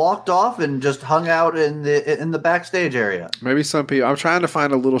would have walked off and just hung out in the backstage area. Maybe some people. I'm trying to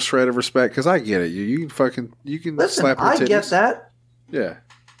find a little shred of respect because I get it. You can listen. slap her titties. I get that. Yeah.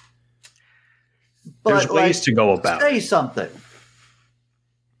 But there's ways to go about. Say something.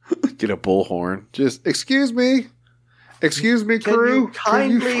 Get a bullhorn. Just excuse me, crew. Can you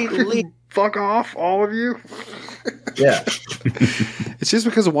kindly leave? Fuck off, all of you. Yeah. It's just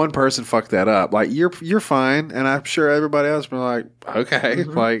because of one person fucked that up. Like, you're fine, and I'm sure everybody else been like, okay,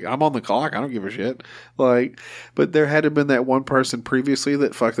 like, I'm on the clock, I don't give a shit. Like, but there had to have been that one person previously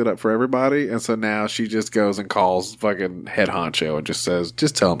that fucked it up for everybody, and so now she just goes and calls fucking head honcho and just says,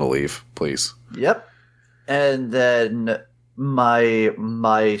 just tell him to leave, please. Yep. And then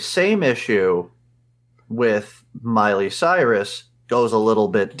my same issue with Miley Cyrus goes a little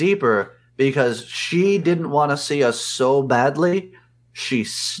bit deeper because she didn't want to see us so badly, she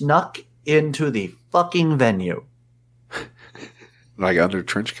snuck into the fucking venue. Like under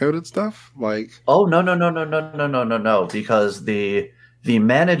trench coat and stuff? Like, oh no, because the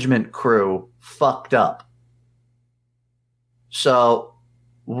management crew fucked up. So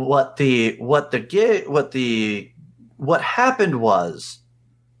what happened was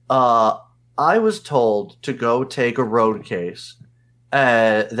I was told to go take a road case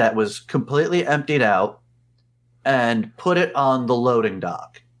that was completely emptied out and put it on the loading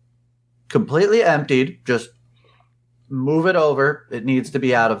dock. Completely emptied, just move it over. It needs to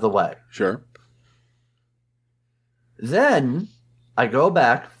be out of the way. Sure. Then I go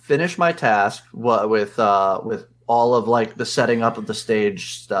back, finish my task with all of like the setting up of the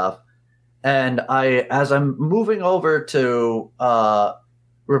stage stuff, and as I'm moving over to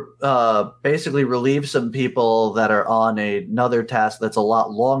basically relieve some people that are on another task that's a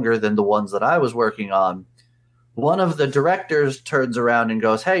lot longer than the ones that I was working on, one of the directors turns around and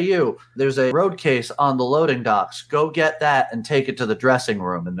goes, "Hey, you, there's a road case on the loading docks. Go get that and take it to the dressing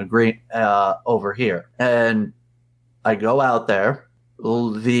room in the green over here." And I go out there.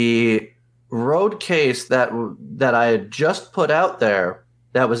 The road case that I had just put out there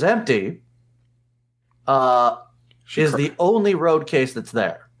that was empty is the only road case that's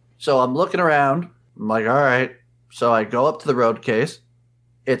there. So I'm looking around. I'm like, all right. So I go up to the road case.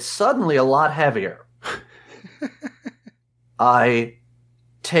 It's suddenly a lot heavier. I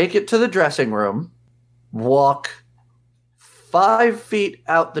take it to the dressing room, walk 5 feet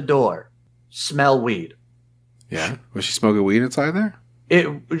out the door, smell weed. Yeah. Was she smoking weed inside there?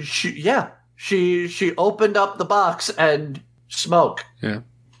 She opened up the box and smoke. Yeah.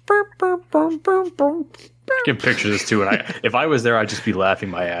 I can picture this too, and if I was there, I'd just be laughing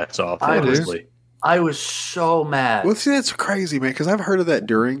my ass off. Honestly, I was so mad. Well, see, that's crazy, man. Because I've heard of that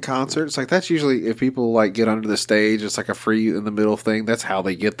during concerts. Like that's usually if people like get under the stage, it's like a free in the middle thing. That's how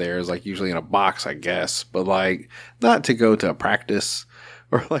they get there. Is like usually in a box, I guess. But like not to go to a practice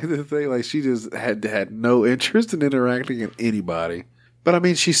or like the thing. Like she just had no interest in interacting with anybody. But I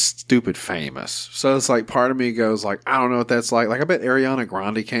mean, she's stupid famous. So it's like part of me goes like, I don't know what that's like. Like I bet Ariana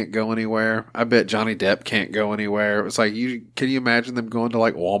Grande can't go anywhere. I bet Johnny Depp can't go anywhere. It's like, can you imagine them going to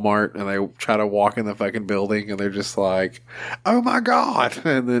like Walmart and they try to walk in the fucking building and they're just like, oh my God.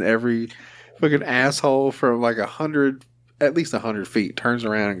 And then every fucking asshole from like at least 100 feet turns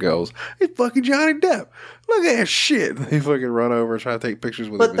around and goes, it's fucking Johnny Depp. Look at that shit. And they fucking run over and try to take pictures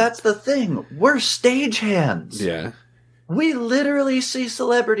with him. But that's the thing. We're stagehands. Yeah. We literally see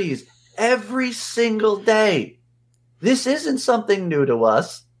celebrities every single day. This isn't something new to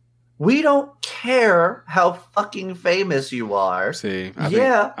us. We don't care how fucking famous you are. See,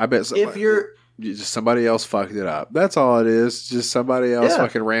 I bet somebody else fucked it up. That's all it is. Just somebody else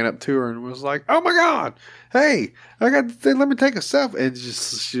fucking ran up to her and was like, "Oh my God, hey, I got the thing. Let me take a selfie." And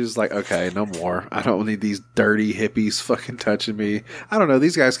she was like, "Okay, no more. I don't need these dirty hippies fucking touching me. I don't know.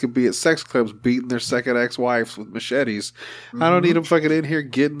 These guys could be at sex clubs beating their second ex-wives with machetes. Mm-hmm. I don't need them fucking in here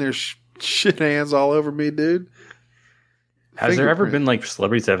getting their shit hands all over me, dude." Has there ever been like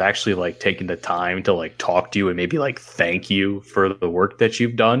celebrities that have actually like taken the time to like talk to you and maybe like thank you for the work that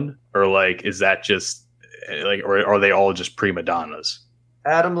you've done? Or like, is that just like, or are they all just prima donnas?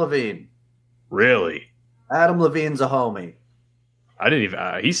 Adam Levine. Really? Adam Levine's a homie. I didn't even,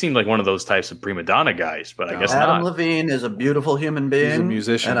 he seemed like one of those types of prima donna guys, but I guess not. Adam Levine is a beautiful human being. He's a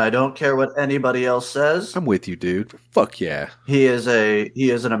musician. And I don't care what anybody else says. I'm with you, dude. Fuck yeah. He is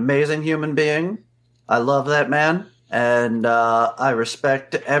an amazing human being. I love that man. And I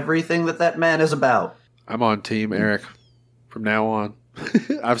respect everything that man is about. I'm on team Eric from now on.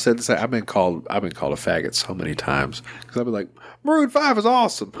 I've said this. I've been called a faggot so many times because I've been like, Maroon 5 is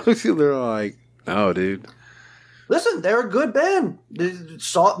awesome. They're like, no, dude. Listen, they're a good band.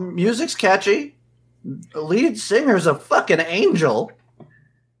 Music's catchy. The lead singer's a fucking angel.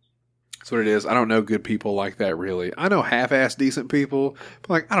 That's what it is. I don't know good people like that, really. I know half-ass decent people, but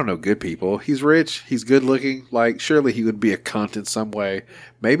like I don't know good people. He's rich. He's good looking. Like surely he would be a cunt in some way.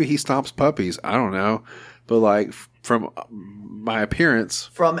 Maybe he stomps puppies. I don't know. But like from my appearance,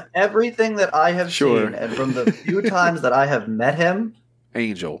 from everything that I have seen, and from the few times that I have met him,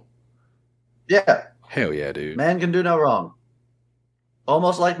 angel. Yeah. Hell yeah, dude. Man can do no wrong.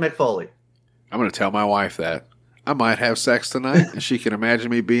 Almost like Mick Foley. I'm gonna tell my wife that. I might have sex tonight, and she can imagine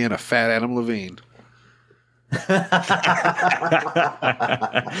me being a fat Adam Levine.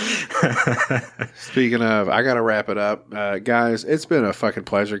 Speaking of, I got to wrap it up. Guys, it's been a fucking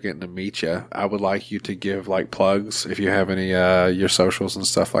pleasure getting to meet you. I would like you to give like plugs if you have any your socials and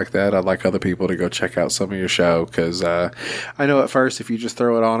stuff like that. I'd like other people to go check out some of your show because I know at first if you just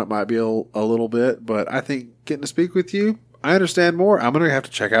throw it on, it might be a little bit, but I think getting to speak with you, I understand more. I'm going to have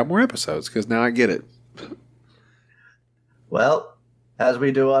to check out more episodes because now I get it. Well, as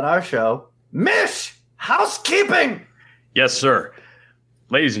we do on our show, Mish! Housekeeping! Yes, sir.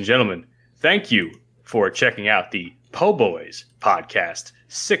 Ladies and gentlemen, thank you for checking out the Po' Boys Podcast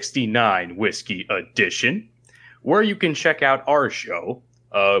 69 Whiskey Edition, where you can check out our show.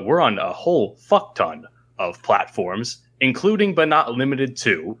 We're on a whole fuck ton of platforms, including but not limited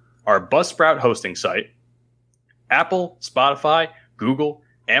to our Buzzsprout hosting site, Apple, Spotify, Google,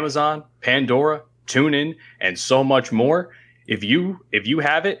 Amazon, Pandora, TuneIn, and so much more. If you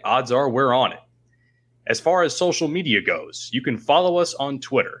have it, odds are we're on it. As far as social media goes, you can follow us on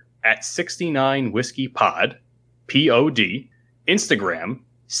Twitter at 69 Whiskey Pod, POD, Instagram,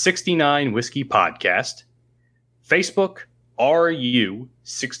 69 Whiskey Podcast, Facebook,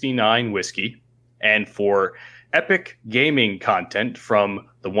 RU69 Whiskey, and for epic gaming content from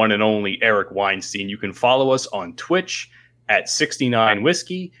the one and only Eric Weinstein, you can follow us on Twitch at 69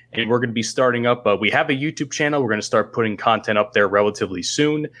 Whiskey, and we're going to be starting up. We have a YouTube channel. We're going to start putting content up there relatively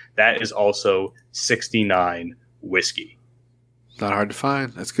soon. That is also 69 Whiskey. Not hard to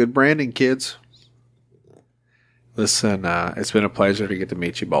find. That's good branding, kids. Listen, it's been a pleasure to get to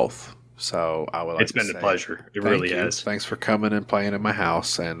meet you both. So I would like It's been a pleasure. It really has. Thanks for coming and playing in my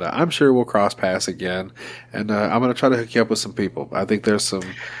house. And I'm sure we'll cross paths again. And I'm going to try to hook you up with some people. I think there's some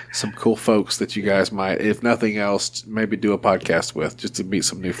cool folks that you guys might, if nothing else, maybe do a podcast with just to meet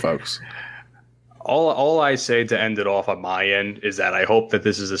some new folks. All I say to end it off on my end is that I hope that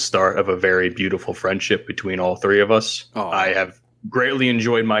this is the start of a very beautiful friendship between all three of us. Oh. I have greatly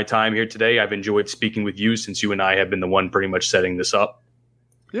enjoyed my time here today. I've enjoyed speaking with you since you and I have been the one pretty much setting this up.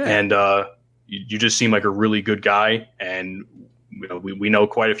 Yeah. And you just seem like a really good guy, and we know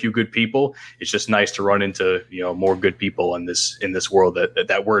quite a few good people. It's just nice to run into more good people in this world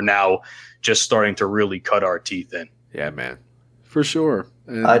that we're now just starting to really cut our teeth in. Yeah, man, for sure.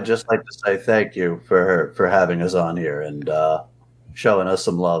 And I'd just like to say thank you for having us on here and showing us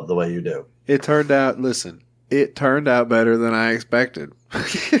some love the way you do. It turned out better than I expected.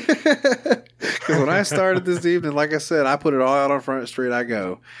 Because when I started this evening, like I said, I put it all out on Front Street. I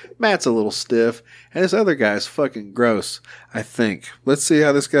go, Matt's a little stiff, and this other guy's fucking gross, I think. Let's see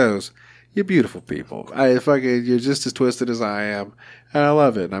how this goes. You're beautiful people. You're just as twisted as I am, and I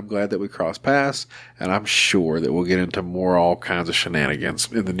love it. And I'm glad that we crossed paths, and I'm sure that we'll get into more all kinds of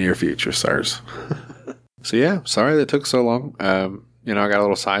shenanigans in the near future, sirs. So yeah, sorry that it took so long. I got a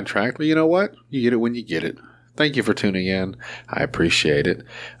little sidetracked, but you know what? You get it when you get it. Thank you for tuning in. I appreciate it.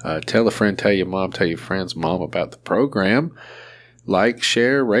 Tell a friend, tell your mom, tell your friend's mom about the program. Like,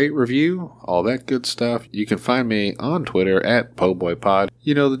 share, rate, review, all that good stuff. You can find me on Twitter at Po'BoyPod.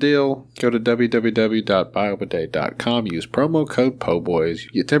 You know the deal. Go to www.biobidet.com. Use promo code PO'BOYS.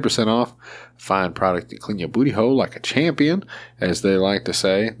 You get 10% off. Fine product to clean your booty hole like a champion, as they like to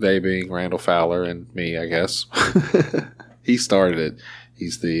say. They being Randall Fowler and me, I guess. He started it.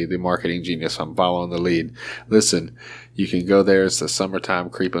 He's the marketing genius. I'm following the lead. Listen, you can go there. It's the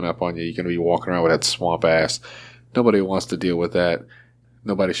summertime creeping up on you. You're going to be walking around with that swamp ass. Nobody wants to deal with that.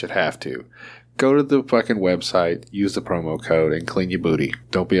 Nobody should have to. Go to the fucking website, use the promo code, and clean your booty.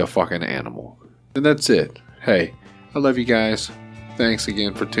 Don't be a fucking animal. And that's it. Hey, I love you guys. Thanks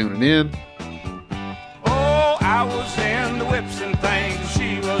again for tuning in. Oh, I was in the whips and things.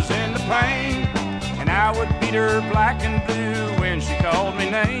 She was in the pain. And I would beat her black and blue when she called me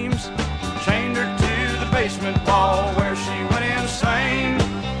names. Chained her to the basement wall where she went insane.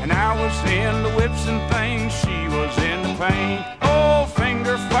 And I was in the whips and things, she was in the pain. Oh,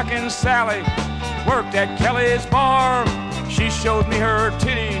 finger fucking Sally worked at Kelly's bar. She showed me her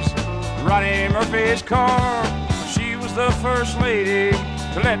titties, Ronnie Murphy's car. She was the first lady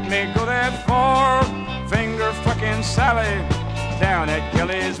to let me go that far. Finger fucking Sally down at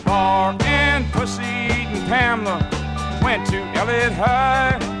Kelly's bar. And pussy-eating Pamela went to Elliott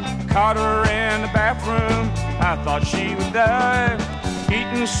High. Caught her in the bathroom, I thought she would die.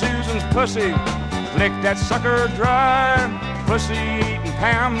 Eating Susan's pussy, licked that sucker dry. Pussy-eating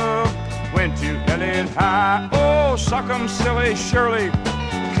Pamela went to Elliott High. Oh, suck-em silly Shirley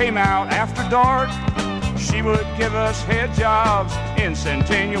came out after dark. She would give us head jobs in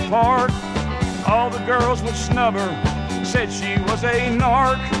Centennial Park. All the girls would snub her, said she was a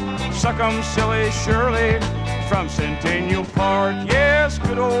narc. Suck-em silly Shirley from Centennial Park. Yes,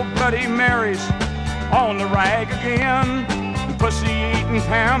 good old Bloody Marys on the rag again. Pussy-eating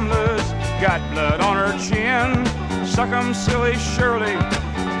Pamela's got blood on her chin. Suck 'em silly Shirley,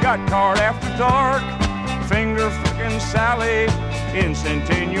 got caught after dark. Finger-fucking Sally in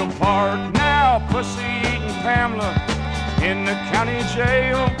Centennial Park. Now pussy-eating Pamela in the county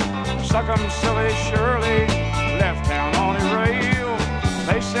jail. Suck 'em silly Shirley, left town on a rail.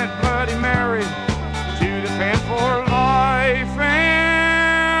 They sent Bloody Mary to the pen for life.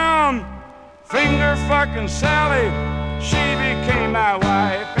 And finger-fucking Sally, she became my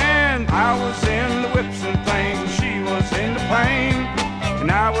wife. And I was in the whips and things, she was in the pain.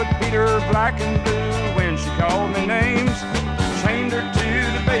 And I would beat her black and blue when she called me names. Chained her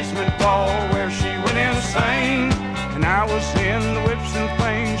to the basement wall where she went insane. And I was in the whips and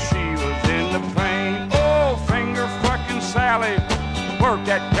things, she was in the pain. Oh, finger-fucking Sally worked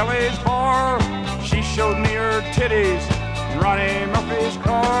at Kelly's bar. She showed me her titties in Ronnie Murphy's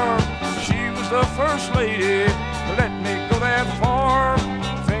car. She was the first lady to let me go that far.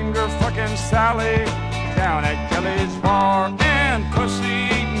 Finger-fucking Sally down at Kelly's bar. And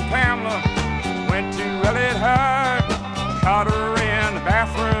pussy-eating Pamela went to Elliott High. Caught her in the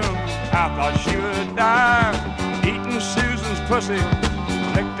bathroom, I thought she would die. Eating Susan's pussy,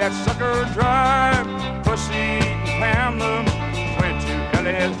 licked that sucker dry. Pussy-eating Pamela went to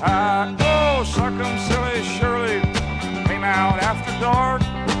Elliott High. Oh, suck 'em silly Shirley came out after dark.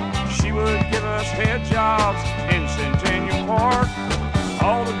 She would give us head jobs in Centennial Park.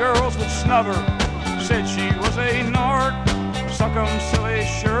 All the girls would snub her, said she was a narc. Suck 'em silly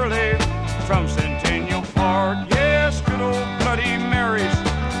Shirley from Centennial Park. Yes, good old Bloody Mary's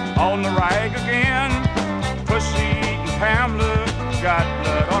on the rag again. Pussy-eating Pamela got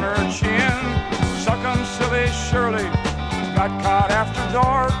blood on her chin. Suck 'em silly Shirley got caught after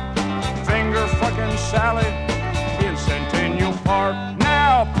dark. Finger-fucking Sally in Centennial Park.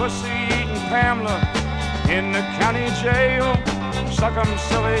 Now pussy-eating Pamela in the county jail. Suck 'em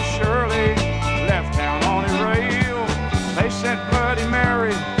silly Shirley, left town on a rail. They sent Bloody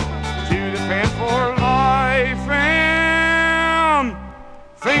Mary to the pen for life. And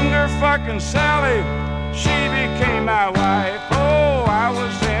finger-fucking Sally, she became my wife. Oh, I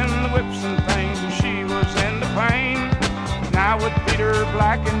was in the whips and things, and she was in the pain. And I would beat her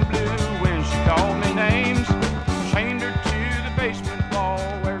black and blue when she called me names. Chained her to the basement wall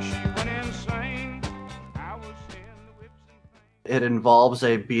where she went insane. I was in the whips and things. It involves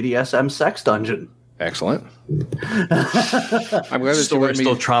a BDSM sex dungeon. Excellent. I'm glad that story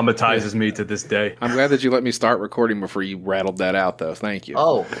still traumatizes me to this day. I'm glad that you let me start recording before you rattled that out, though. Thank you.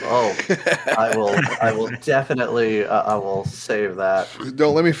 Oh, I will definitely. I will save that.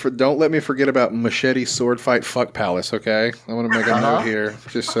 Don't let me forget about Machete Sword Fight Fuck Palace. Okay, I want to make a note here,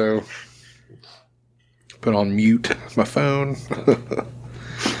 just so. Put on mute my phone.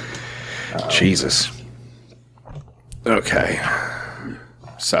 Jesus. Okay.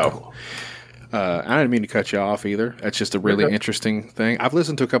 So. I didn't mean to cut you off either. That's just a really interesting thing. I've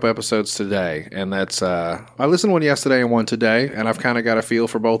listened to a couple episodes today, and that's I listened to one yesterday and one today, and I've kind of got a feel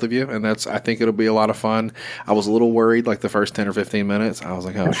for both of you, and I think it'll be a lot of fun. I was a little worried like the first 10 or 15 minutes. I was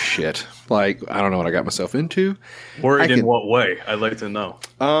like, oh shit. Like, I don't know what I got myself into. Worried in what way? I'd like to know.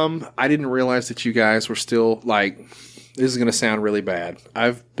 I didn't realize that you guys were still like, this is going to sound really bad.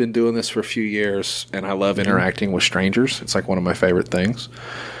 I've been doing this for a few years, and I love interacting with strangers. It's like one of my favorite things.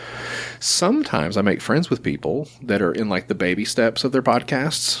 Sometimes I make friends with people that are in like the baby steps of their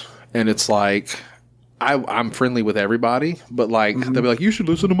podcasts, and it's like I'm friendly with everybody, but like they'll be like, you should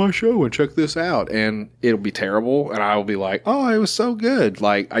listen to my show and check this out, and it'll be terrible, and I will be like, oh, it was so good.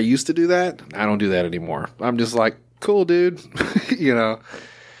 Like I used to do that. I don't do that anymore. I'm just like, cool, dude. You know.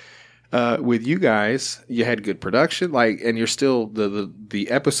 With you guys, you had good production, like, and you're still the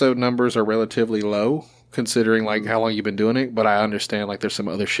episode numbers are relatively low. Considering like how long you've been doing it, but I understand like there's some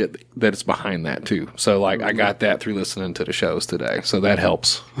other shit that's behind that too. So like I got that through listening to the shows today, so that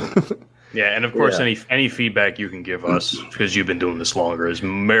helps. Yeah, and of course any feedback you can give us because you've been doing this longer is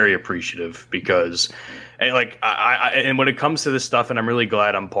very appreciative. Because and like and when it comes to this stuff, and I'm really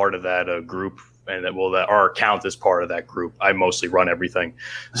glad I'm part of that group. And that our account is part of that group. I mostly run everything.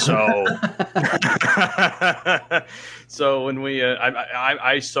 So, so when we,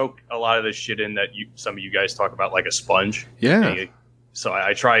 I soak a lot of this shit in that some of you guys talk about like a sponge. Yeah. So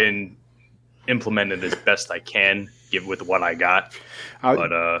I try and implement it as best I can. give with what I got.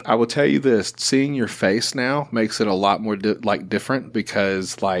 I will tell you this: seeing your face now makes it a lot more different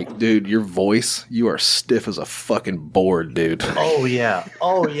because, like, dude, your voice, you are stiff as a fucking board, dude. Oh yeah.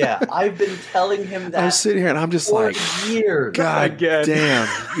 I've been telling him that. I'm sitting here and I'm just like, years. God damn,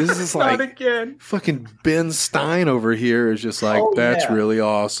 this is like Not again. fucking Ben Stein over here is just like, that's really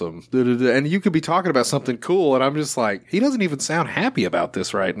awesome. And you could be talking about something cool, and I'm just like, he doesn't even sound happy about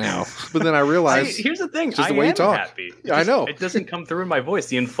this right now. But then I realize, here's the thing: just the I way you am talk. happy. I know it doesn't come through in my voice.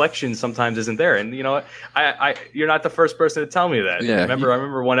 The inflection sometimes isn't there, and you know what? You're not the first person to tell me that. Yeah, I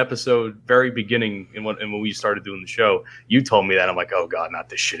remember one episode, very beginning, and when we started doing the show, you told me that. I'm like, oh god, not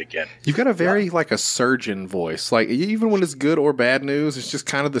this shit again. You've got a very like a surgeon voice. Like even when it's good or bad news, it's just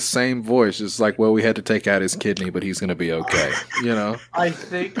kind of the same voice. It's like, well, we had to take out his kidney, but he's going to be okay. You know? I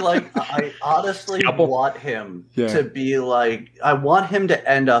think like I honestly want him to be like, I want him to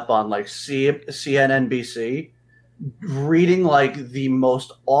end up on like CNNBC reading like the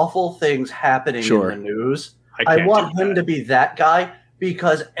most awful things happening in the news. I want him to be that guy,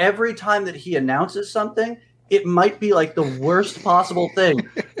 because every time that he announces something, it might be like the worst possible thing,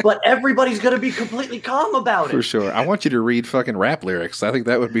 but everybody's going to be completely calm about it. For sure. I want you to read fucking rap lyrics. I think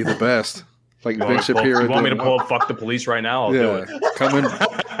that would be the best. Like Ben Shapiro. You want me to pull up "Fuck the Police" right now? I'll do it. Coming.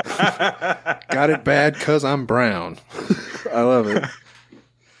 Got it bad because I'm brown. I love it.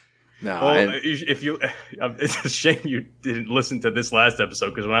 No, it's a shame you didn't listen to this last episode,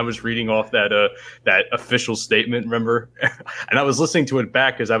 because when I was reading off that official statement, remember, and I was listening to it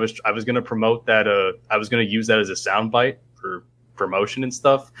back because I was going to promote that. I was going to use that as a soundbite for promotion and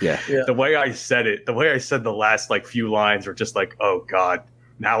stuff. Yeah. The way I said it, the last like few lines were just like, oh god.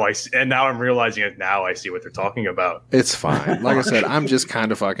 Now I'm realizing it. Now I see what they're talking about. It's fine. Like I said, I'm just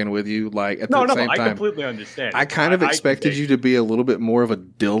kind of fucking with you. Like at the same time, I completely understand. I kind of expected you to be a little bit more of a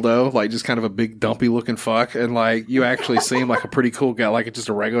dildo, like just kind of a big dumpy looking fuck, and like you actually seem like a pretty cool guy, like just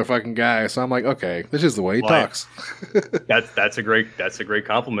a regular fucking guy. So I'm like, okay, this is the way he talks. That's a great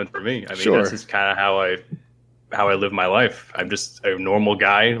compliment for me. I mean, that's just kind of how I live my life. I'm just a normal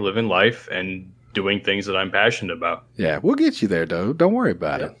guy living life and doing things that I'm passionate about. Yeah, we'll get you there, though. Don't worry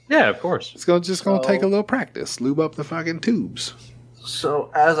about it. Yeah, of course. It's just gonna take a little practice. Lube up the fucking tubes.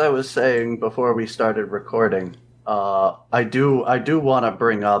 So, as I was saying before we started recording, I do want to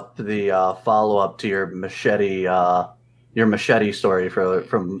bring up the follow up to your machete story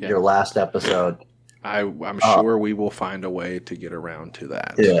from your last episode. I'm sure we will find a way to get around to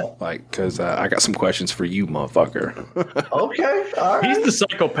that. Yeah. Like, because I got some questions for you, motherfucker. Okay. All right. He's the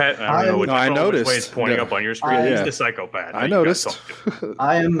psychopath. I noticed. Way it's pointing up on your screen. He's the psychopath. I noticed.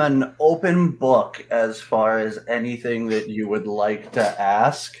 I am an open book as far as anything that you would like to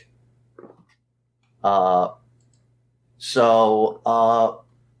ask. So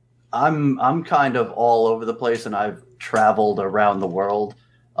I'm kind of all over the place, and I've traveled around the world.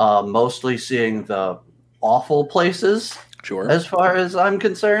 Mostly seeing the awful places. Sure. As far as I'm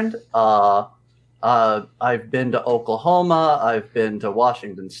concerned, I've been to Oklahoma. I've been to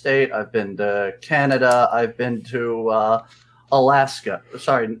Washington State. I've been to Canada. I've been to Alaska.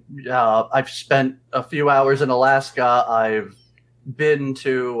 Sorry, I've spent a few hours in Alaska. I've been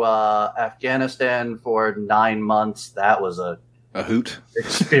to Afghanistan for 9 months. That was a hoot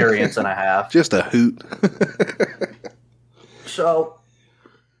experience and a half. Just a hoot. So.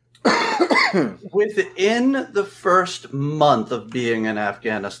 Within the first month of being in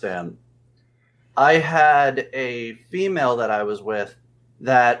Afghanistan, I had a female that I was with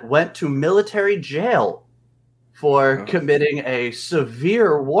that went to military jail for committing a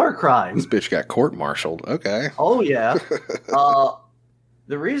severe war crime. This bitch got court-martialed. Okay. Oh, yeah.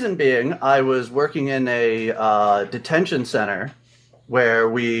 The reason being, I was working in a detention center where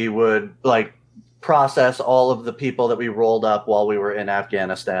we would, like, process all of the people that we rolled up while we were in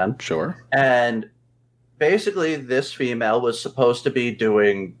Afghanistan. Sure. And basically this female was supposed to be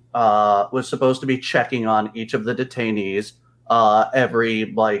checking on each of the detainees every,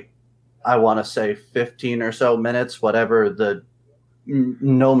 like, I want to say 15 or so minutes, whatever the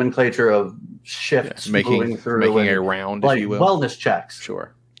nomenclature of shifts moving through. Making a round, like, if you will. Wellness checks.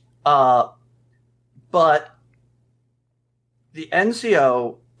 Sure. But the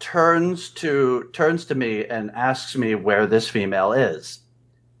NCO turns to me and asks me where this female is,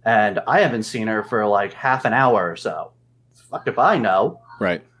 and I haven't seen her for like half an hour or so. Fuck if I know.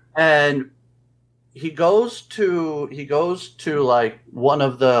 Right. And he goes to like one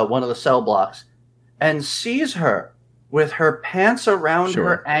of the cell blocks and sees her with her pants around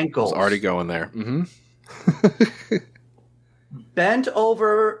her ankles. It's already going there. Mm-hmm. Bent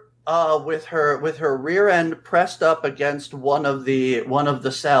over. With her rear end pressed up against one of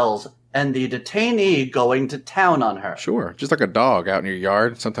the cells, and the detainee going to town on her. Sure. Just like a dog out in your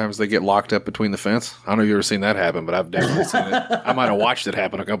yard. Sometimes they get locked up between the fence. I don't know if you've ever seen that happen, but I've definitely seen it. I might have watched it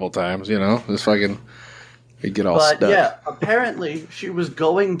happen a couple of times, Just fucking, you get all stuck. Yeah, apparently she was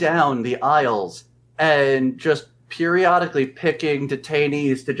going down the aisles and just periodically picking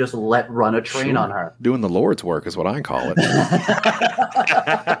detainees to just let run a train on her. Doing the Lord's work is what I call it.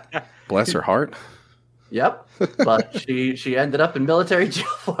 Bless her heart. Yep, but she ended up in military jail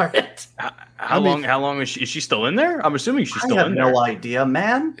for it. How long is she? Is she still in there? I'm assuming she's still in there. I have no idea,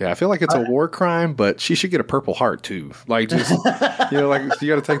 man. Yeah, I feel like it's a war crime, but she should get a Purple Heart too. Like, just like you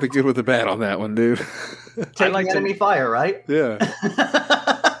got to take the good with the bad on that one, dude. Take enemy fire, right? Yeah.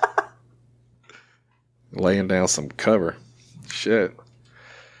 Laying down some cover. Shit.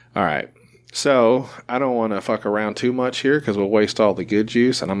 All right. So, I don't want to fuck around too much here because we'll waste all the good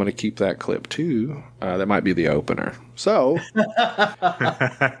juice, and I'm going to keep that clip too. That might be the opener. So,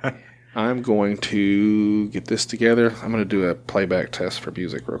 I'm going to get this together. I'm going to do a playback test for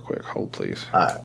music real quick. Hold, please. All right.